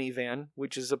their minivan,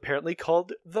 which is apparently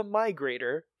called the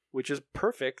Migrator, which is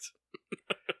perfect.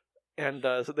 And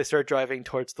so they start driving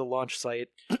towards the launch site.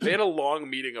 They had a long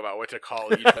meeting about what to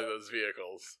call each of those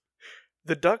vehicles.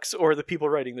 The ducks or the people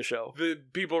writing the show? The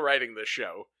people writing the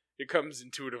show. It comes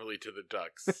intuitively to the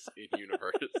ducks in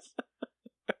universe.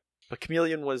 But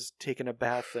Chameleon was taking a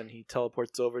bath, and he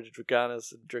teleports over to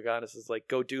Dragonis, and Dragonis is like,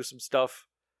 go do some stuff.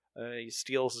 He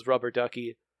steals his rubber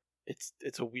ducky.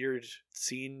 It's a weird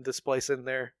scene to splice in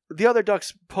there. The other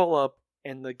ducks pull up,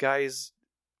 and the guys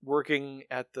working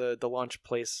at the launch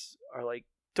place are like,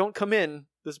 don't come in.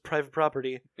 This is private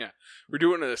property. Yeah. We're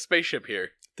doing a spaceship here.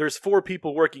 There's 4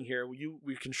 people working here.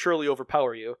 We can surely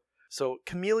overpower you. So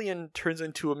Chameleon turns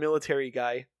into a military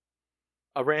guy,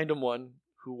 a random one,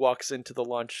 who walks into the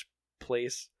launch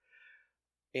place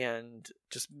and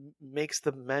just makes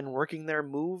the men working there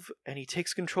move, and he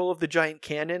takes control of the giant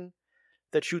cannon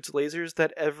that shoots lasers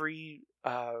that every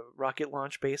rocket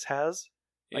launch base has,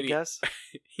 I guess.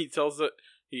 He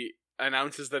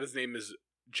announces that his name is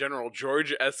General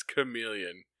George S.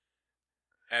 Chameleon.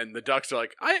 And the ducks are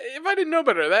like, if I didn't know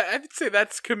better, I'd say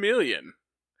that's Chameleon.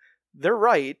 They're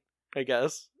right, I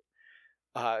guess.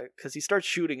 Because he starts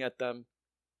shooting at them.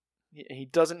 He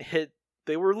doesn't hit.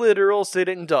 They were literal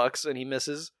sitting ducks, and he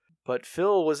misses. But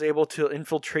Phil was able to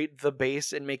infiltrate the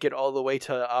base and make it all the way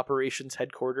to operations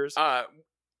headquarters.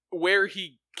 Where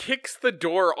he kicks the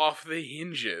door off the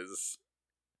hinges.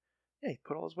 Yeah, he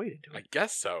put all his weight into it. I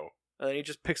guess so. And then he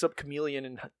just picks up Chameleon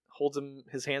and holds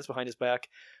his hands behind his back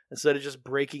instead of just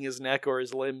breaking his neck or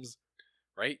his limbs.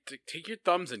 Right? Take your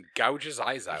thumbs and gouge his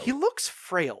eyes out. He looks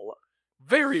frail.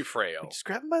 Very frail. Just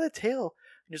grab him by the tail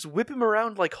and just whip him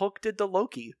around like Hulk did to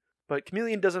Loki. But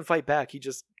Chameleon doesn't fight back. He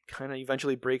just kind of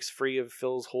eventually breaks free of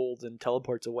Phil's hold and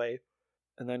teleports away.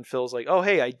 And then Phil's like, oh,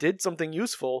 hey, I did something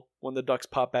useful, when the ducks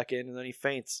pop back in, and then he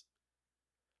faints.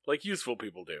 Like useful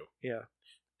people do. Yeah.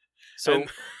 So...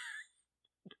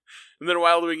 And then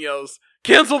Wild Wing yells,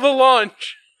 cancel the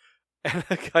launch! And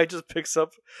the guy just picks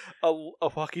up a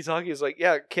walkie-talkie. He's like,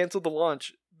 yeah, cancel the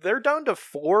launch. They're down to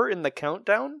 4 in the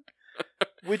countdown,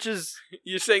 which is...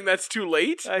 You're saying that's too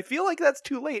late? I feel like that's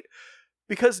too late.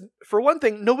 Because, for one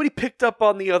thing, nobody picked up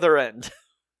on the other end.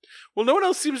 Well, no one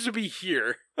else seems to be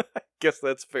here. I guess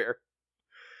that's fair.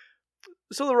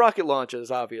 So the rocket launches,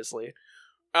 obviously.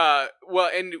 Well,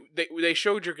 and they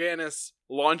show Dragonis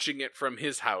launching it from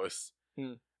his house.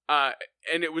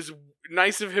 And it was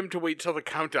nice of him to wait till the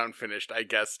countdown finished, I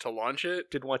guess, to launch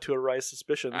it. Didn't want to arouse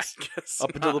suspicions. I guess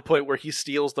up until the point where he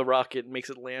steals the rocket and makes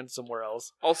it land somewhere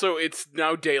else. Also, it's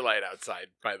now daylight outside,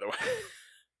 by the way.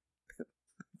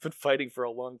 Been fighting for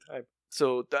a long time.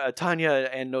 So Tanya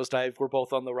and Nosedive were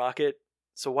both on the rocket.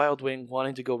 So Wild Wing,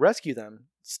 wanting to go rescue them,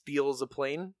 steals a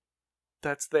plane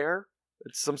that's there.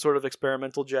 It's some sort of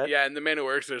experimental jet. Yeah, and the man who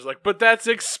works there's like, but that's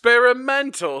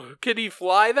experimental. Could he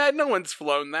fly that? No one's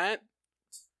flown that.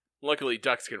 Luckily,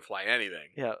 ducks can fly anything.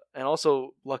 Yeah, and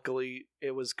also, luckily,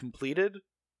 it was completed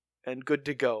and good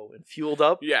to go and fueled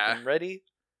up Yeah. and ready.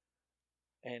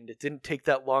 And it didn't take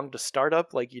that long to start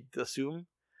up like you'd assume.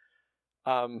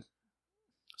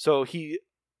 So he,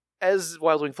 as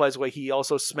Wild Wing flies away, he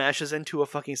also smashes into a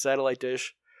fucking satellite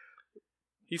dish.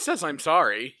 He says, I'm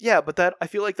sorry. Yeah, but that I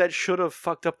feel like that should have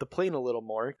fucked up the plane a little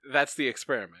more, That's the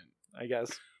experiment. I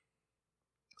guess.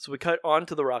 So we cut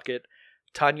onto the rocket.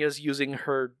 Tanya's using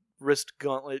her wrist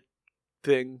gauntlet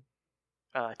thing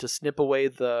to snip away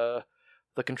the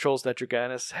controls that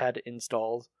Draganis had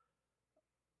installed,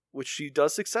 which she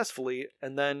does successfully,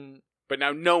 and then... But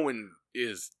now no one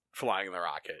is flying the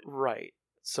rocket. Right.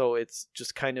 So it's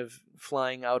just kind of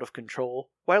flying out of control.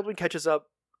 Wildwing catches up,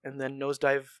 and then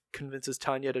Nosedive convinces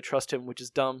Tanya to trust him, which is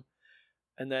dumb,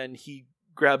 and then he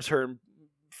grabs her and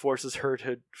forces her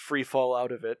to free fall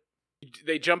out of it.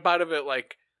 They jump out of it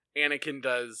like Anakin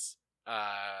does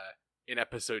in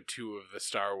episode 2 of the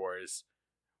Star Wars,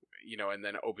 and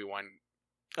then Obi-Wan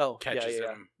catches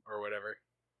him or whatever.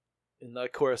 In the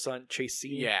Coruscant chase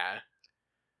scene. Yeah.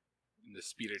 In the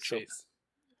speeder chase.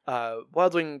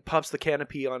 Wildwing pops the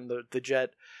canopy on the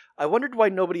jet. I wondered why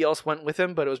nobody else went with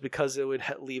him, but it was because it would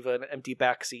leave an empty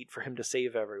backseat for him to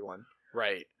save everyone.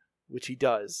 Right. Which he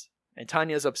does. And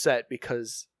Tanya's upset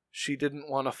because she didn't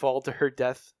want to fall to her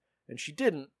death, and she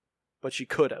didn't, but she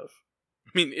could have.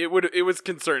 I mean, it was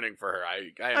concerning for her.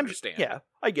 I understand. Yeah,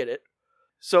 I get it.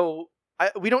 So,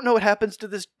 we don't know what happens to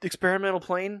this experimental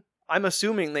plane. I'm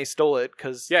assuming they stole it,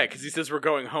 because... Yeah, because he says we're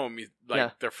going home.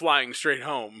 They're flying straight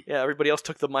home. Yeah, everybody else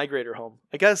took the migrator home.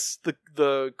 I guess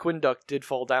the Quinduct did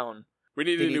fall down. We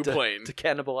need a new plane. To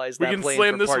cannibalize we that can plane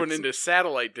slam for this parts. one into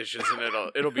satellite dishes and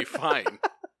it'll be fine.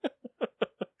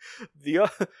 The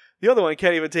other one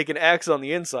can't even take an axe on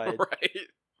the inside.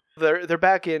 Right. They're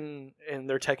back in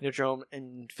their Technodrome,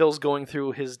 and Phil's going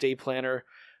through his day planner,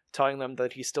 telling them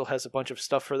that he still has a bunch of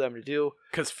stuff for them to do.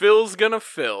 Because Phil's gonna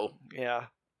Phil. Yeah.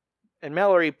 And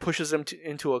Mallory pushes him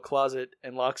into a closet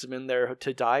and locks him in there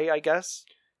to die, I guess.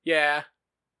 Yeah.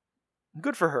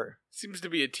 Good for her. Seems to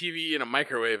be a TV and a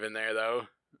microwave in there, though.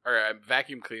 Or a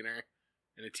vacuum cleaner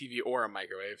and a TV or a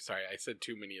microwave. Sorry, I said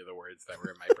too many of the words that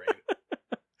were in my brain.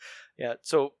 Yeah,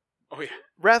 so... Oh, yeah.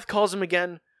 Wrath calls him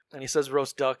again, and he says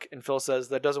roast duck, and Phil says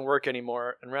that doesn't work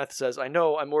anymore. And Wrath says, I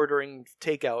know, I'm ordering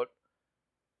takeout.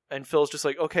 And Phil's just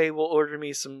like, okay, well, order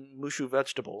me some Mushu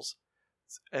vegetables.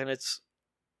 And it's...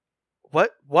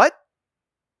 What?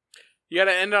 You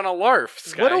gotta end on a larf,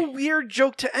 Sky. What a weird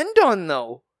joke to end on,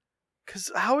 though. Because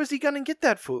how is he gonna get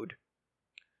that food?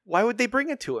 Why would they bring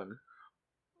it to him?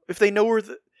 If they know where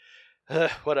the...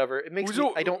 whatever. It makes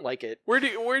me... I don't like it. Where do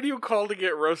you call to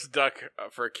get roast duck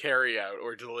for carry out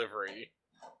or delivery?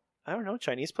 I don't know.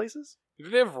 Chinese places? Do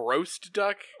they have roast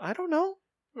duck? I don't know.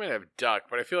 I might have duck,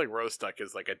 but I feel like roast duck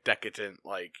is like a decadent,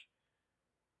 like...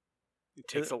 It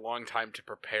takes a long time to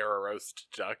prepare a roast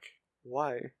duck.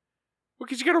 Why? Well,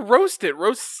 because you gotta roast it.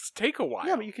 Roasts take a while.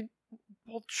 Yeah, but you can...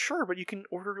 Well, sure, but you can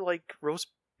order, like,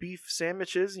 roast beef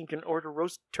sandwiches, and you can order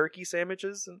roast turkey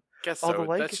sandwiches, and guess all so. the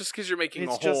like. That's just because you're making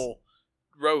a It's whole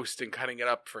roast and cutting it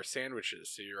up for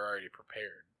sandwiches, so you're already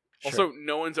prepared. Sure. Also,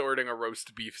 no one's ordering a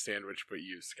roast beef sandwich but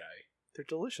you, Sky. They're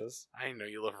delicious. I know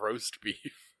you love roast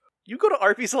beef. You go to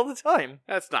Arby's all the time.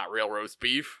 That's not real roast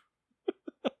beef.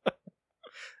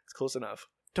 It's close enough.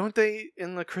 Don't they,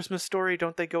 in the Christmas Story,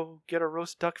 don't they go get a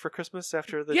roast duck for Christmas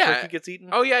after the turkey gets eaten?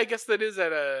 Oh yeah, I guess that is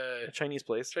at a Chinese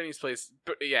place. Chinese place.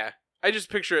 But yeah, I just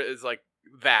picture it as like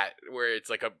that, where it's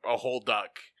like a whole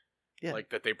duck, like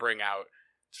that they bring out.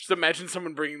 Just imagine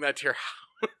someone bringing that to your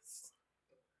house.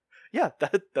 Yeah,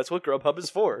 that's what Grubhub is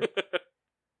for.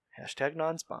 Hashtag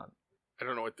non-spawn. I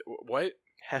don't know what?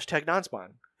 Hashtag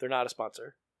non-spawn. They're not a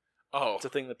sponsor. Oh. It's a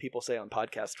thing that people say on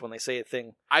podcasts when they say a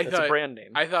thing that's a brand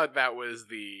name. I thought that was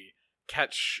the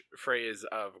catchphrase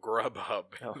of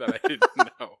Grubhub that I didn't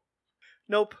know.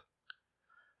 Nope.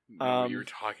 What you were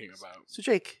talking about. So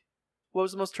Jake, what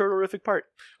was the most turtle-rific part?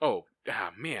 Oh,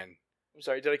 man. I'm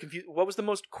sorry, did I confuse? What was the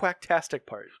most quacktastic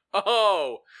part?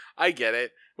 Oh, I get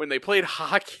it. When they played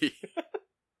hockey.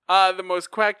 The most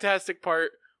quacktastic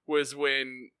part was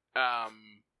when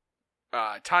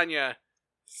Tanya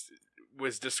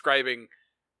was describing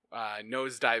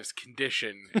Nosedive's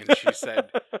condition, and she said,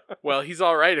 well, he's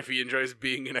all right if he enjoys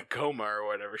being in a coma or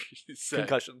whatever she said.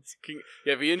 Concussions.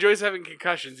 Yeah, if he enjoys having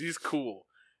concussions, he's cool.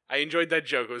 I enjoyed that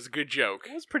joke. It was a good joke.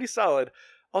 It was pretty solid.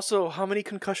 Also, how many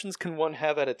concussions can one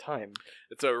have at a time?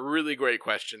 It's a really great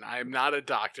question. I am not a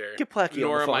doctor, Get Placky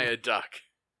nor on the am phone. I a duck.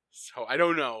 So I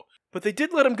don't know. But they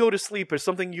did let him go to sleep, as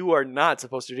something you are not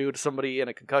supposed to do to somebody in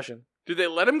a concussion. Did they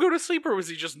let him go to sleep, or was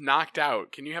he just knocked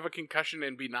out? Can you have a concussion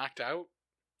and be knocked out?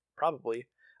 Probably.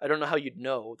 I don't know how you'd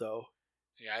know, though.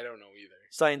 Yeah, I don't know either.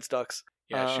 Science ducks.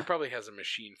 Yeah, she probably has a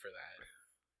machine for that.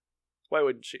 Why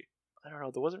wouldn't she? I don't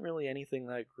know. There wasn't really anything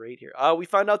that great here. We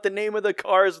found out the name of the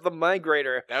car is the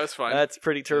Migrator. That was fun. That's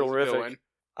pretty That was a good terrific.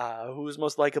 Who was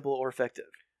most likable or effective?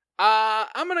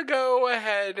 I'm gonna go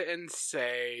ahead and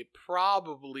say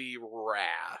probably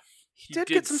Wrath. He did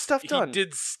get some stuff done. He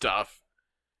did stuff.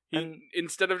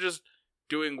 Instead of just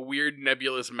doing weird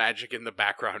nebulous magic in the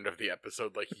background of the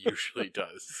episode like he usually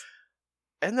does.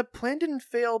 And the plan didn't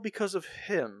fail because of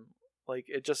him. Like,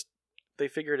 they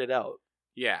figured it out.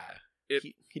 Yeah.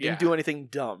 He didn't do anything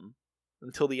dumb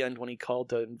until the end when he called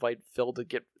to invite Phil to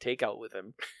get takeout with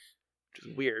him. Which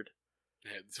is weird.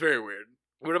 Yeah, it's very weird.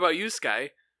 What about you,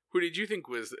 Sky? Who did you think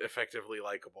was effectively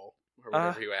likable? Or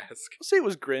whatever you ask. I'll say it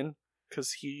was Grin,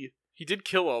 because he did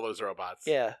kill all those robots.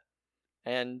 Yeah.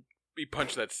 And he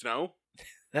punched that snow.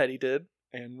 That he did.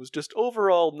 And was just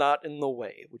overall not in the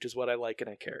way, which is what I like in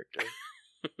a character.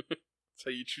 That's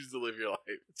how you choose to live your life.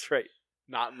 That's right.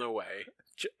 Not in the way.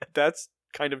 That's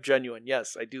kind of genuine.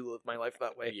 Yes, I do live my life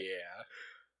that way. Yeah.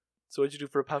 So what'd you do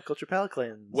for a pop culture palate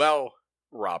cleanse? Well,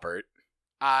 Robert,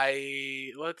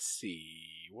 let's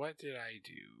see. What did I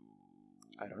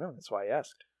do? I don't know. That's why I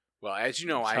asked. Well, as you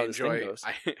know, I enjoy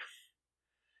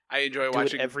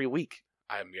watching it every week.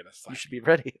 I'm gonna slap You should be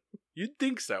ready. You'd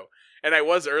think so. And I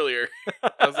was earlier.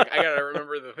 I was like, I gotta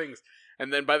remember the things.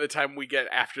 And then by the time we get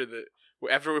after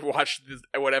we've watched this,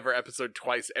 whatever episode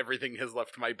twice, everything has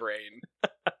left my brain.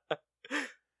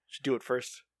 Should do it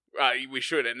first. We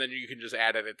should, and then you can just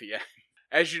add it at the end.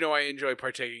 As you know, I enjoy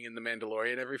partaking in The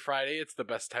Mandalorian every Friday. It's the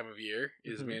best time of year,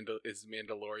 is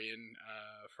Mandalorian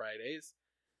Fridays.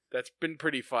 That's been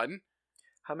pretty fun.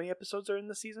 How many episodes are in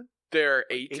the season? There are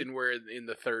 8, and we're in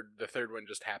the third. The third one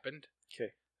just happened.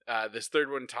 Okay. This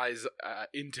third one ties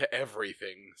into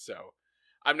everything, so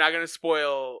I'm not going to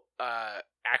spoil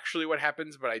actually what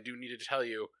happens, but I do need to tell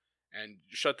you, and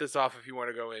shut this off if you want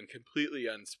to go in completely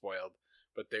unspoiled,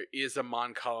 but there is a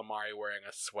Mon Calamari wearing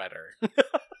a sweater.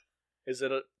 Is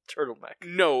it a turtleneck?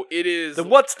 No, it is... Then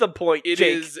what's the point, It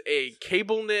Jake? is a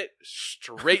cable knit,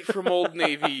 straight from Old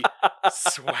Navy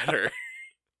sweater.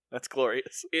 That's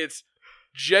glorious. It's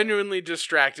genuinely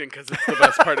distracting because it's the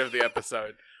best part of the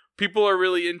episode. People are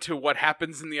really into what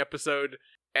happens in the episode,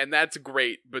 and that's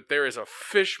great, but there is a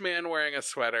fish man wearing a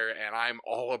sweater, and I'm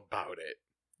all about it.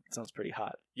 It sounds pretty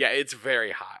hot. Yeah, it's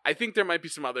very hot. I think there might be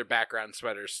some other background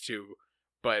sweaters, too,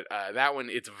 but that one,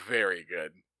 it's very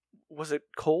good. Was it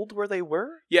cold where they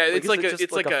were? Yeah, it's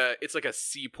like a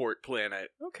seaport planet.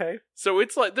 Okay. So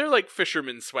it's like they're like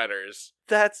fisherman sweaters.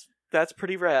 That's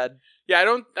pretty rad.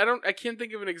 Yeah, I can't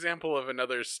think of an example of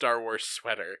another Star Wars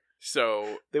sweater.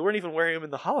 So they weren't even wearing them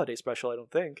in the holiday special, I don't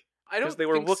think. I don't think they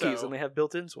were Wookiees so. And they have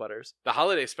built-in sweaters. The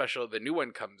holiday special, the new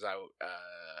one comes out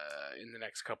in the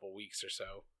next couple weeks or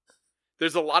so.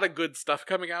 There's a lot of good stuff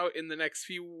coming out in the next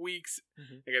few weeks.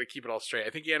 Mm-hmm. I gotta keep it all straight. I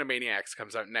think Animaniacs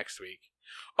comes out next week.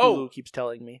 Hulu keeps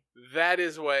telling me. That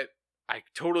is what I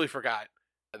totally forgot.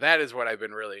 That is what I've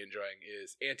been really enjoying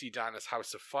is Auntie Donna's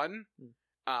House of Fun.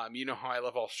 You know how I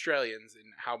love Australians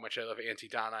and how much I love Auntie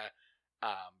Donna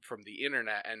from the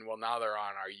internet, and well, now they're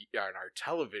on our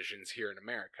televisions here in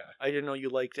America. I didn't know you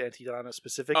liked Auntie Donna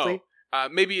specifically.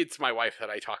 Maybe it's my wife that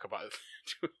I talk about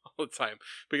all the time,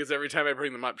 because every time I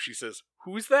bring them up, she says,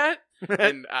 "Who's that?"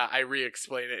 And I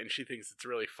re-explain it, and she thinks it's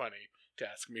really funny to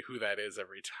ask me who that is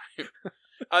every time.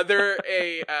 They're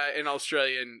an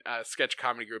Australian sketch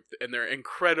comedy group, and they're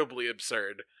incredibly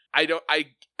absurd. I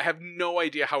have no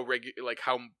idea how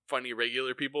how funny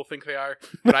regular people think they are,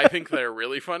 but I think they're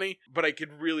really funny. But I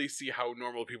could really see how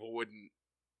normal people wouldn't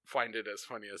find it as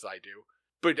funny as I do.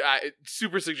 But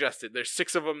super suggested. There's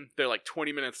 6 of them. They're like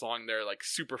 20 minutes long. They're like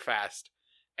super fast.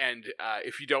 And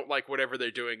if you don't like whatever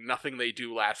they're doing, nothing they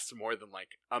do lasts more than like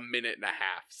a minute and a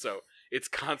half. So it's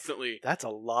constantly... That's a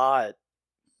lot.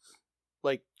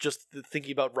 Like, just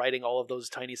thinking about writing all of those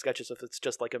tiny sketches if it's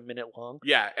just like a minute long.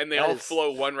 Yeah, and they all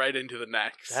flow one right into the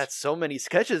next. That's so many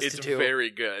sketches to do. It's very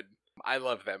good. I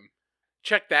love them.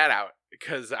 Check that out,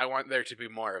 because I want there to be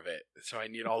more of it. So I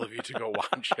need all of you to go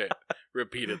watch it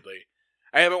repeatedly.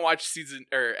 I haven't watched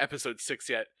episode 6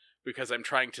 yet, because I'm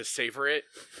trying to savor it,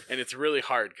 and it's really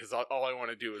hard, because all I want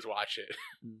to do is watch it.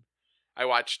 I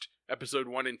watched episode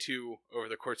 1 and 2 over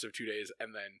the course of 2 days,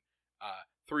 and then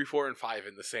 3, 4, and 5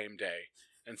 in the same day.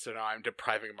 And so now I'm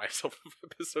depriving myself of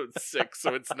episode 6,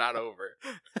 so it's not over.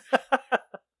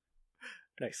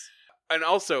 Nice. And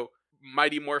also,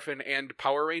 Mighty Morphin and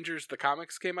Power Rangers, the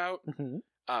comics, came out. Mm-hmm.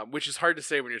 which is hard to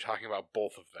say when you're talking about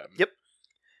both of them. Yep.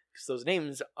 Because those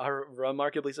names are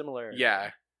remarkably similar.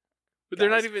 Yeah. But they're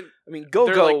not even... I mean,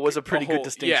 Go-Go like was a pretty good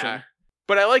distinction. Yeah.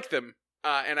 But I like them.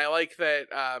 And I like that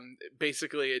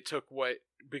basically it took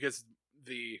because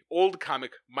the old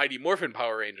comic Mighty Morphin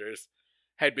Power Rangers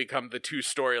had become the two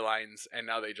storylines, and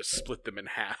now they just split them in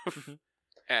half.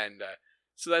 And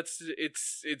so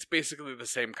it's basically the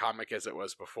same comic as it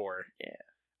was before. Yeah.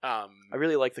 I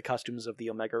really like the costumes of the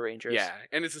Omega Rangers. Yeah,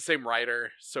 and it's the same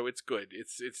writer, so it's good.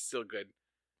 It's still good.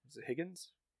 Is it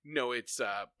Higgins? No, it's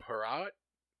Perot.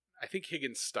 I think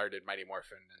Higgins started Mighty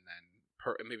Morphin,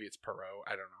 and then maybe it's Perot.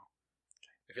 I don't know.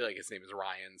 I feel like his name is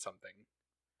Ryan something.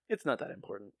 It's not that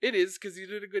important. It is, because he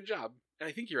did a good job. And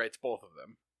I think he writes both of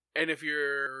them. And if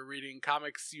you're reading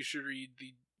comics, you should read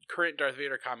the current Darth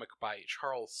Vader comic by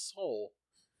Charles Soule.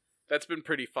 That's been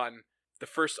pretty fun. The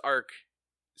first arc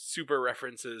super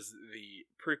references the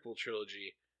prequel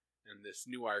trilogy, and this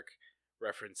new arc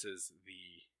references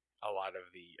a lot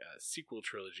of the sequel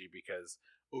trilogy, because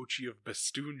Ochi of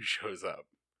Bastoon shows up.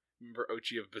 Remember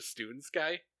Ochi of Bastoon's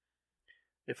guy?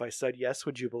 If I said yes,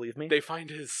 would you believe me? They find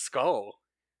his skull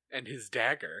and his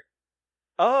dagger.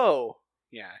 Oh!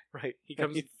 Yeah. Right. He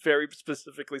comes very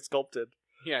specifically sculpted.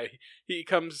 Yeah, he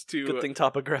comes to... Good thing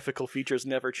topographical features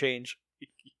never change.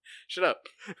 Shut up.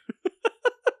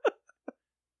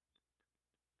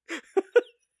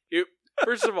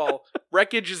 First of all,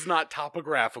 wreckage is not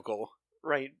topographical.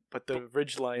 Right, but the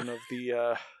ridgeline of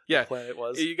the planet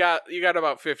was. You got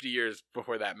about 50 years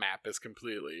before that map is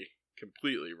completely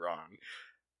wrong.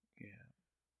 Yeah.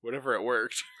 Whatever it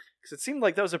worked. Because it seemed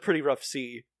like that was a pretty rough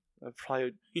sea.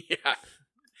 Probably. Yeah.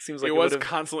 Seems like it was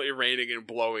constantly raining and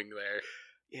blowing there.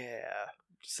 Yeah.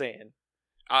 Just saying.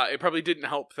 It probably didn't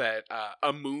help that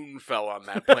a moon fell on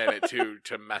that planet too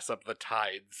to mess up the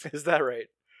tides. Is that right?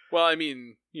 Well, I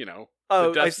mean, you know.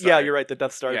 Oh, yeah, you're right. The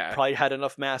Death Star probably had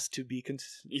enough mass to be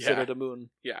considered a moon.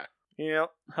 Yeah. Yeah.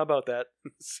 How about that?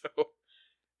 So,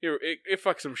 it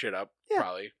fucked some shit up,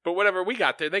 probably. But whatever, we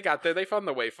got there. They got there. They found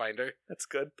the Wayfinder. That's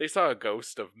good. They saw a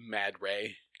ghost of Mad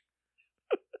Ray.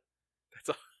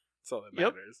 That's all that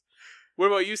matters. What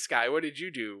about you, Sky? What did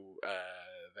you do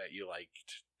that you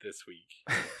liked this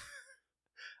week?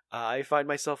 I find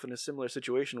myself in a similar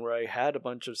situation where I had a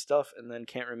bunch of stuff and then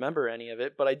can't remember any of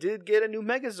it, but I did get a new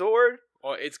Megazord.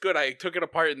 Oh, it's good. I took it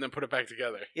apart and then put it back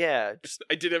together. Yeah.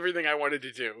 I did everything I wanted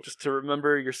to do. Just to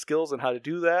remember your skills and how to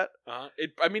do that.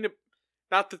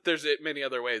 Not that there's many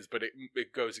other ways, but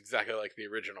it goes exactly like the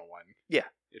original one. Yeah.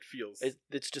 It feels...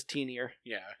 It's just teenier.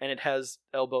 Yeah. And it has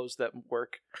elbows that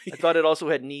work. I thought it also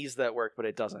had knees that work, but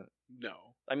it doesn't. No.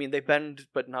 I mean, they bend,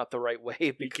 but not the right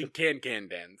way. Because... You can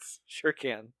dance. Sure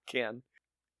can.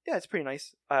 Yeah, it's pretty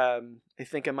nice. I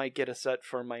think I might get a set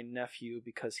for my nephew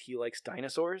because he likes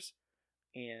dinosaurs.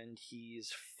 And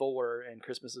he's 4, and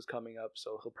Christmas is coming up,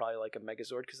 so he'll probably like a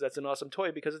Megazord, because that's an awesome toy,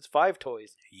 because it's 5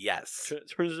 toys. Yes. It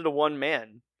turns into one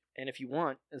man. And if you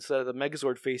want, instead of the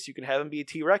Megazord face, you can have him be a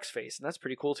T-Rex face, and that's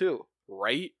pretty cool, too.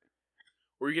 Right?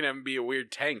 Or you can have him be a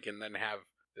weird tank, and then have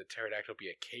the pterodactyl be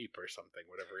a cape or something,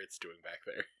 whatever it's doing back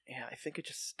there. Yeah, I think it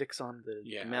just sticks on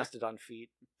the mastodon feet.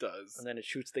 It does. And then it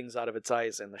shoots things out of its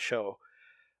eyes in the show.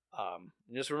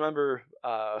 Just remember...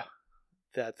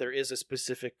 that there is a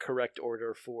specific correct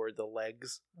order for the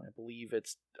legs. I believe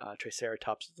it's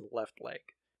Triceratops' the left leg.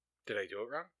 Did I do it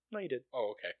wrong? No, you did.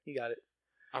 Oh, okay. You got it.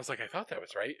 I was like, I thought that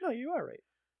was right. No, you are right.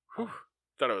 Whew.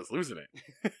 Thought I was losing it.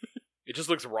 It just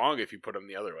looks wrong if you put them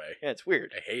the other way. Yeah, it's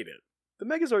weird. I hate it. The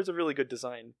Megazord's a really good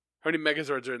design. How many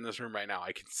Megazords are in this room right now?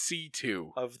 I can see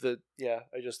 2.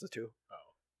 Just the 2. Oh.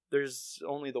 There's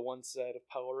only the one set of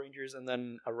Power Rangers and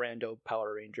then a rando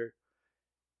Power Ranger.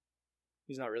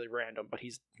 He's not really random, but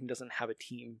he doesn't have a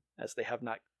team, as they have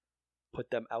not put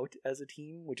them out as a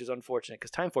team, which is unfortunate,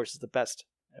 because Time Force is the best.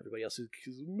 Everybody else is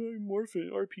Morphin,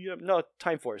 RPM. No,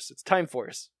 Time Force. It's Time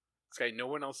Force. This guy, no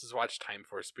one else has watched Time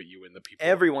Force but you and the people.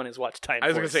 Everyone has watched Time Force. I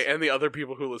was going to say, and the other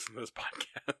people who listen to this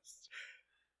podcast.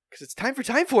 Because it's time for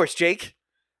Time Force, Jake.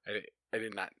 I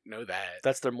did not know that.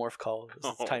 That's their morph call.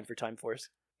 It's time for Time Force.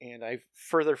 And I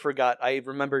further forgot. I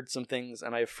remembered some things,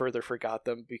 and I further forgot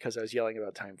them because I was yelling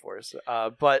about Time Force.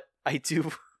 But I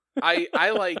do. I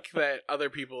like that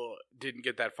other people didn't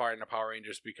get that far into Power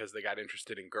Rangers because they got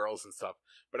interested in girls and stuff.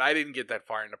 But I didn't get that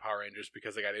far into Power Rangers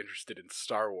because I got interested in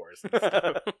Star Wars and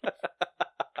stuff.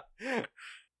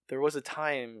 There was a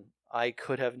time I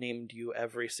could have named you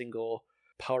every single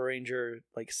Power Ranger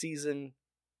season,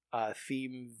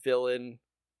 theme, villain,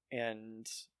 and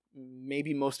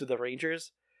maybe most of the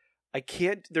Rangers. I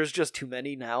can't. There's just too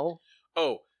many now.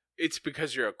 Oh, it's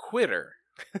because you're a quitter.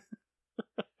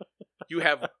 You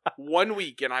have 1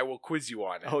 week and I will quiz you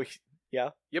on it. Oh, Yeah?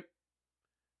 Yep.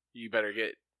 You better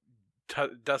get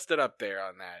dusted up there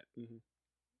on that. Mm-hmm.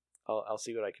 I'll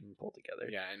see what I can pull together.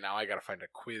 Yeah, and now I gotta find a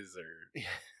quiz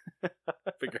or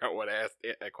figure out what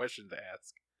a question to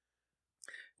ask.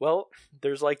 Well,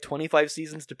 there's like 25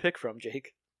 seasons to pick from,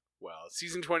 Jake. Well,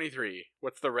 season 23.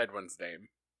 What's the red one's name?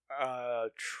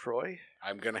 Troy?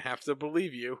 I'm gonna have to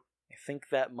believe you. I think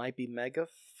that might be Megaforce.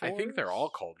 I think they're all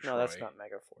called Troy. No, that's not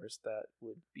Megaforce. That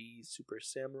would be Super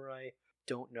Samurai.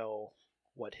 Don't know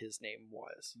what his name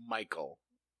was. Michael.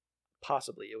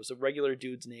 Possibly. It was a regular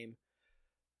dude's name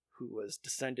who was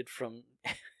descended from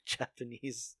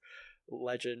Japanese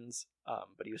legends,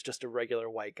 but he was just a regular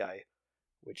white guy,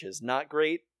 which is not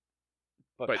great.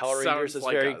 But Power Rangers is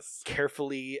like very us.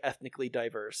 carefully ethnically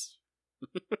diverse.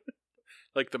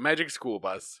 Like the Magic School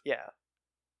Bus. Yeah.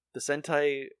 The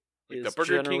Sentai is, the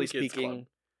Burger generally King Kids speaking, Club.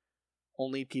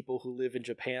 only people who live in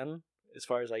Japan, as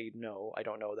far as I know. I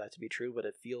don't know that to be true, but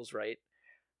it feels right.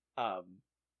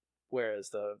 Whereas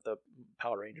the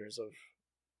Power Rangers of,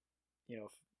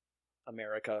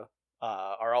 America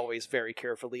are always very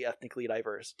carefully ethnically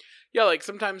diverse. Yeah, like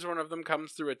sometimes one of them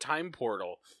comes through a time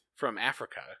portal from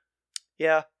Africa.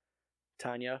 Yeah.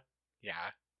 Tanya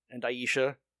Yeah. and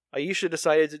Aisha. Aisha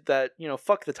decided that,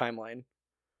 fuck the timeline.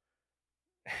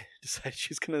 Decided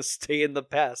she's going to stay in the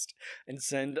past and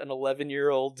send an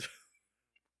 11-year-old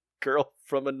girl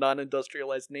from a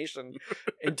non-industrialized nation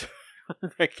into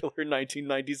regular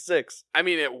 1996. I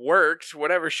mean, it worked.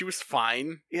 Whatever. She was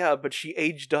fine. Yeah, but she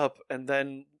aged up and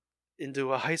then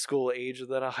into a high school age, and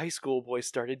then a high school boy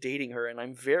started dating her, and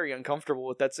I'm very uncomfortable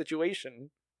with that situation.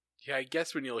 Yeah, I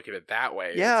guess when you look at it that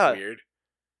way, Yeah. it's weird.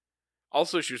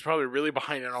 Also, she was probably really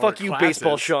behind in all Fuck her you, classes.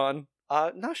 baseball Sean.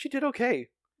 No, she did okay.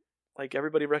 Like,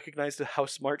 everybody recognized how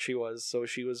smart she was, so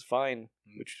she was fine,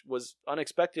 which was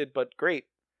unexpected, but great.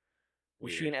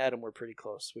 Weird. She and Adam were pretty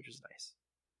close, which is nice.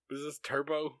 Was this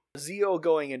Turbo? Zeo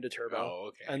going into Turbo. Oh,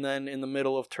 okay. And then in the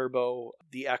middle of Turbo,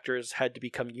 the actors had to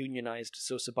become unionized,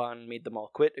 so Saban made them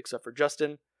all quit, except for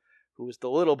Justin, who was the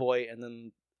little boy, and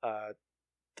then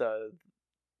the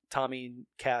Tommy,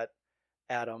 Kat,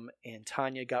 Adam, and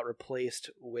Tanya got replaced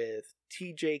with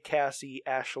TJ, Cassie,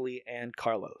 Ashley, and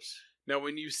Carlos. Now,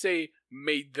 when you say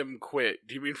made them quit,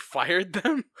 do you mean fired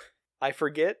them? I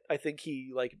forget. I think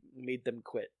he, made them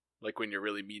quit. Like when you're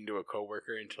really mean to a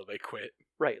coworker until they quit?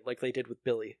 Right, like they did with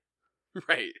Billy.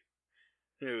 Right.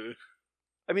 Ugh.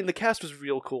 I mean, the cast was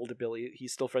real cool to Billy.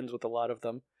 He's still friends with a lot of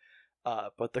them.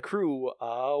 But the crew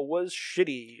was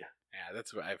shitty. Yeah,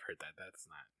 that's what I've heard that. That's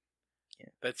not... Yeah.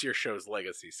 That's your show's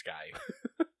legacy, Sky.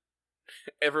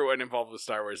 Everyone involved with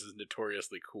Star Wars is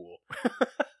notoriously cool.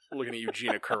 Looking at you,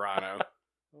 Gina Carano.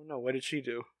 Oh no, what did she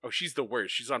do? Oh, she's the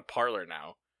worst. She's on Parler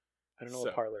now. I don't know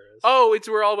what Parler is. Oh, it's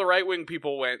where all the right-wing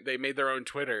people went. They made their own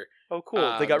Twitter. Oh,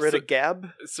 cool. They got rid of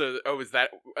Gab? So, is that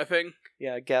a thing?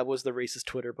 Yeah, Gab was the racist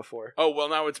Twitter before. Oh, well,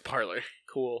 now it's Parler.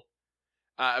 Cool.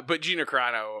 But Gina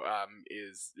Carano,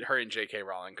 her and J.K.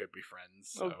 Rowling could be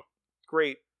friends. So. Oh,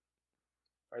 great.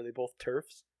 Are they both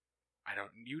TERFs? I don't...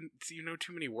 You know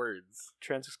too many words.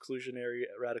 Trans-exclusionary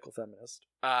radical feminist.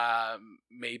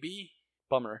 Maybe?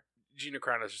 Bummer. Gina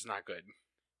Carano's just not good.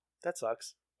 That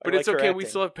sucks. But it's okay, we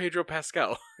still have Pedro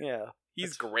Pascal. Yeah.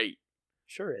 He's great.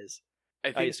 Sure is. I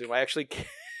assume. I actually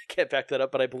can't back that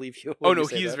up, but I believe you. Oh, no,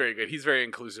 he's very good. He's very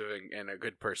inclusive and a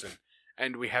good person.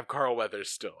 And we have Carl Weathers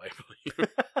still, I believe.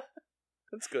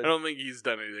 That's good. I don't think he's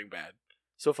done anything bad.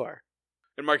 So far.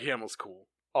 And Mark Hamill's cool.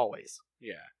 Always.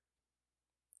 Yeah.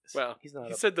 Well, he's not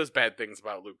he said those bad things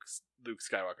about Luke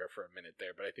Skywalker for a minute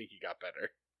there, but I think he got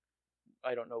better.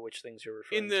 I don't know which things you're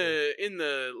referring to. In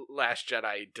the Last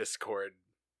Jedi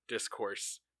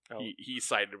discourse, he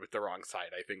sided with the wrong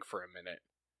side, I think, for a minute.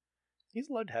 He's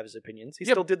allowed to have his opinions. He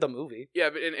still did the movie. Yeah,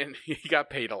 but and he got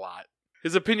paid a lot.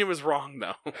 His opinion was wrong,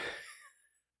 though.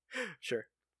 Sure.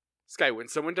 Sky, when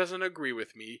someone doesn't agree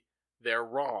with me, they're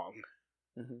wrong.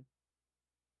 Mm-hmm.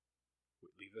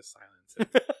 Leave the silence.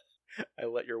 I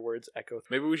let your words echo.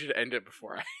 Maybe we should end it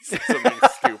before I say something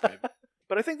stupid.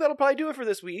 But I think that'll probably do it for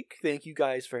this week. Thank you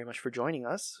guys very much for joining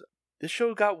us. This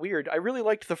show got weird. I really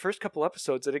liked the first couple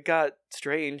episodes, and it got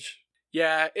strange.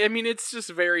 Yeah, I mean, it's just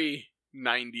very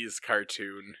 90s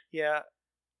cartoon. Yeah,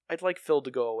 I'd like Phil to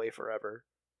go away forever.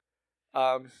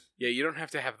 Yeah, you don't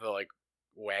have to have the,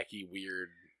 wacky, weird...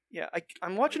 Yeah,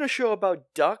 I'm watching a show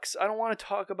about ducks. I don't want to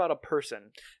talk about a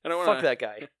person. Fuck that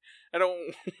guy. I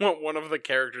don't want one of the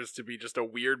characters to be just a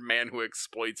weird man who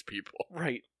exploits people.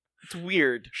 Right. It's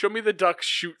weird. Show me the ducks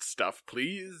shoot stuff,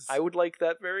 please. I would like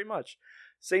that very much.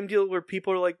 Same deal where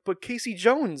people are like, but Casey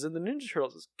Jones and the Ninja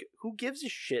Turtles, who gives a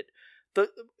shit? The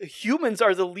humans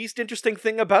are the least interesting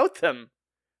thing about them.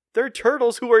 They're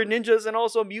turtles who are ninjas and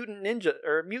also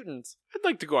mutants. I'd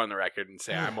like to go on the record and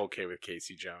say I'm okay with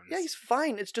Casey Jones. Yeah, he's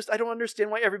fine. It's just I don't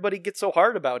understand why everybody gets so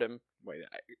hard about him. Wait,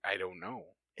 I don't know.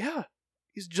 Yeah,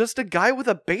 he's just a guy with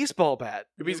a baseball bat.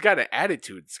 But he's got an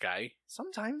attitude, Sky.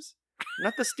 Sometimes.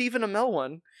 Not the Stephen Amell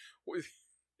one.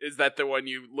 Is that the one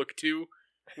you look to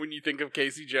when you think of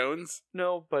Casey Jones?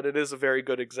 No, but it is a very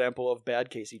good example of bad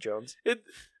Casey Jones.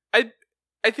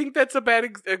 I think that's a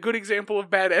good example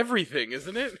of bad everything,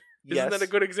 isn't it? Yes. Isn't that a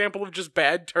good example of just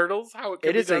bad turtles? How it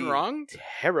could be done wrong?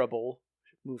 Terrible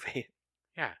movie.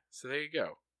 Yeah, so there you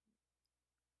go.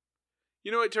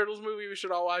 You know what Turtles movie we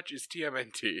should all watch is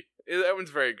TMNT. That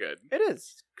one's very good. It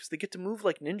is, because they get to move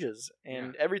like ninjas,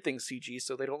 and everything's CG,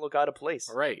 so they don't look out of place.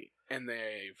 Right, and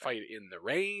they fight in the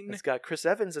rain. It's got Chris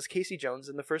Evans as Casey Jones,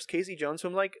 and the first Casey Jones, who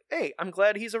I'm like, hey, I'm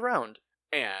glad he's around.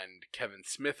 And Kevin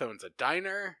Smith owns a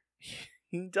diner.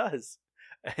 He does.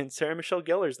 And Sarah Michelle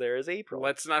Gellar's there as April.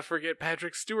 Let's not forget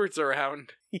Patrick Stewart's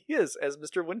around. He is, as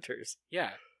Mr. Winters.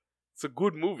 Yeah, it's a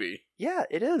good movie. Yeah,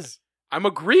 it is. I'm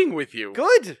agreeing with you.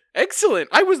 Good! Excellent!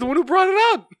 I was the one who brought it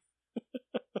up!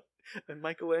 And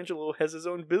Michelangelo has his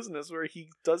own business where he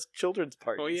does children's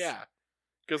parties. Oh, yeah.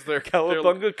 Because they're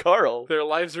Cowabunga Carl. Their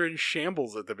lives are in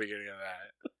shambles at the beginning of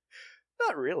that.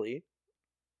 Not really.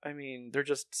 I mean, they're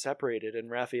just separated,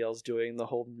 and Raphael's doing the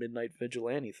whole midnight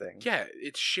vigilante thing. Yeah,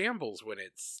 it's shambles when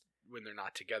they're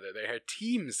not together. They're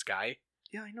teams, Guy.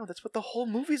 Yeah, I know. That's what the whole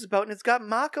movie's about, and it's got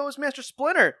Mako as Master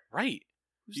Splinter. Right.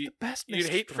 Who's the best You'd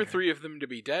Master hate Splinter? for 3 of them to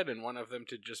be dead and one of them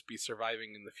to just be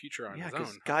surviving in the future on his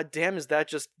own. Goddamn, is that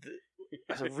just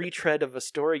a retread of a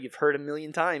story you've heard a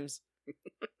million times?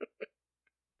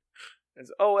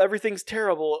 Oh, everything's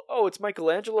terrible. Oh, it's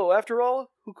Michelangelo after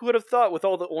all? Who could have thought with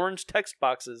all the orange text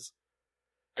boxes?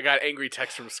 I got angry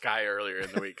text from Sky earlier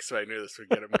in the week, so I knew this would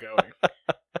get him going.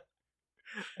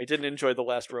 I didn't enjoy The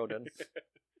Last Ronin.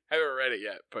 I haven't read it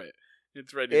yet, but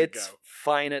it's ready to go. It's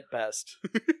fine at best.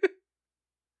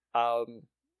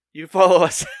 You follow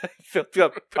us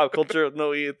Pop Culture with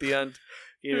no E at the end.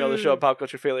 You email the show at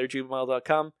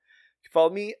popculturefailure@gmail.com. You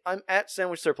follow me, I'm at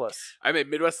Sandwich Surplus. I'm a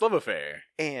Midwest Love Affair.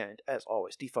 And, as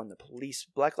always, defund the police.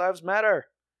 Black Lives Matter.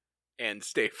 And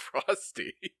stay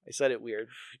frosty. I said it weird.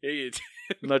 Yeah, you did.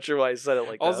 I'm not sure why I said it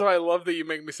like Also, that. I love that you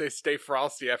make me say stay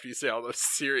frosty after you say all those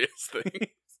serious things.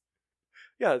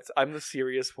 Yeah, I'm the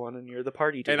serious one and you're the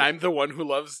party dude. And I'm the one who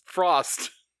loves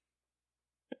frost.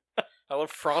 I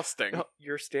love frosting. No,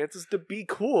 your stance is to be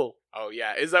cool. Oh,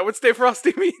 yeah. Is that what stay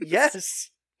frosty means? Yes.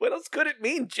 What else could it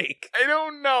mean, Jake? I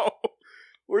don't know.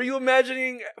 Were you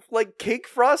imagining, like, cake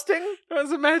frosting? I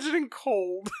was imagining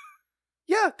cold.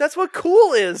 Yeah, that's what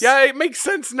cool is. Yeah, it makes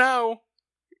sense now.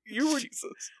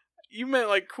 Jesus. You meant,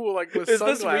 like, cool, like, with Is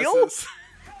sunglasses. this real?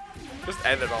 Just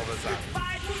edit all this out.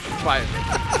 Fine.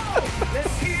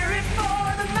 Let's hear it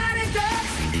for the mighty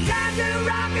ducks. Time to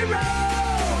rock and roll.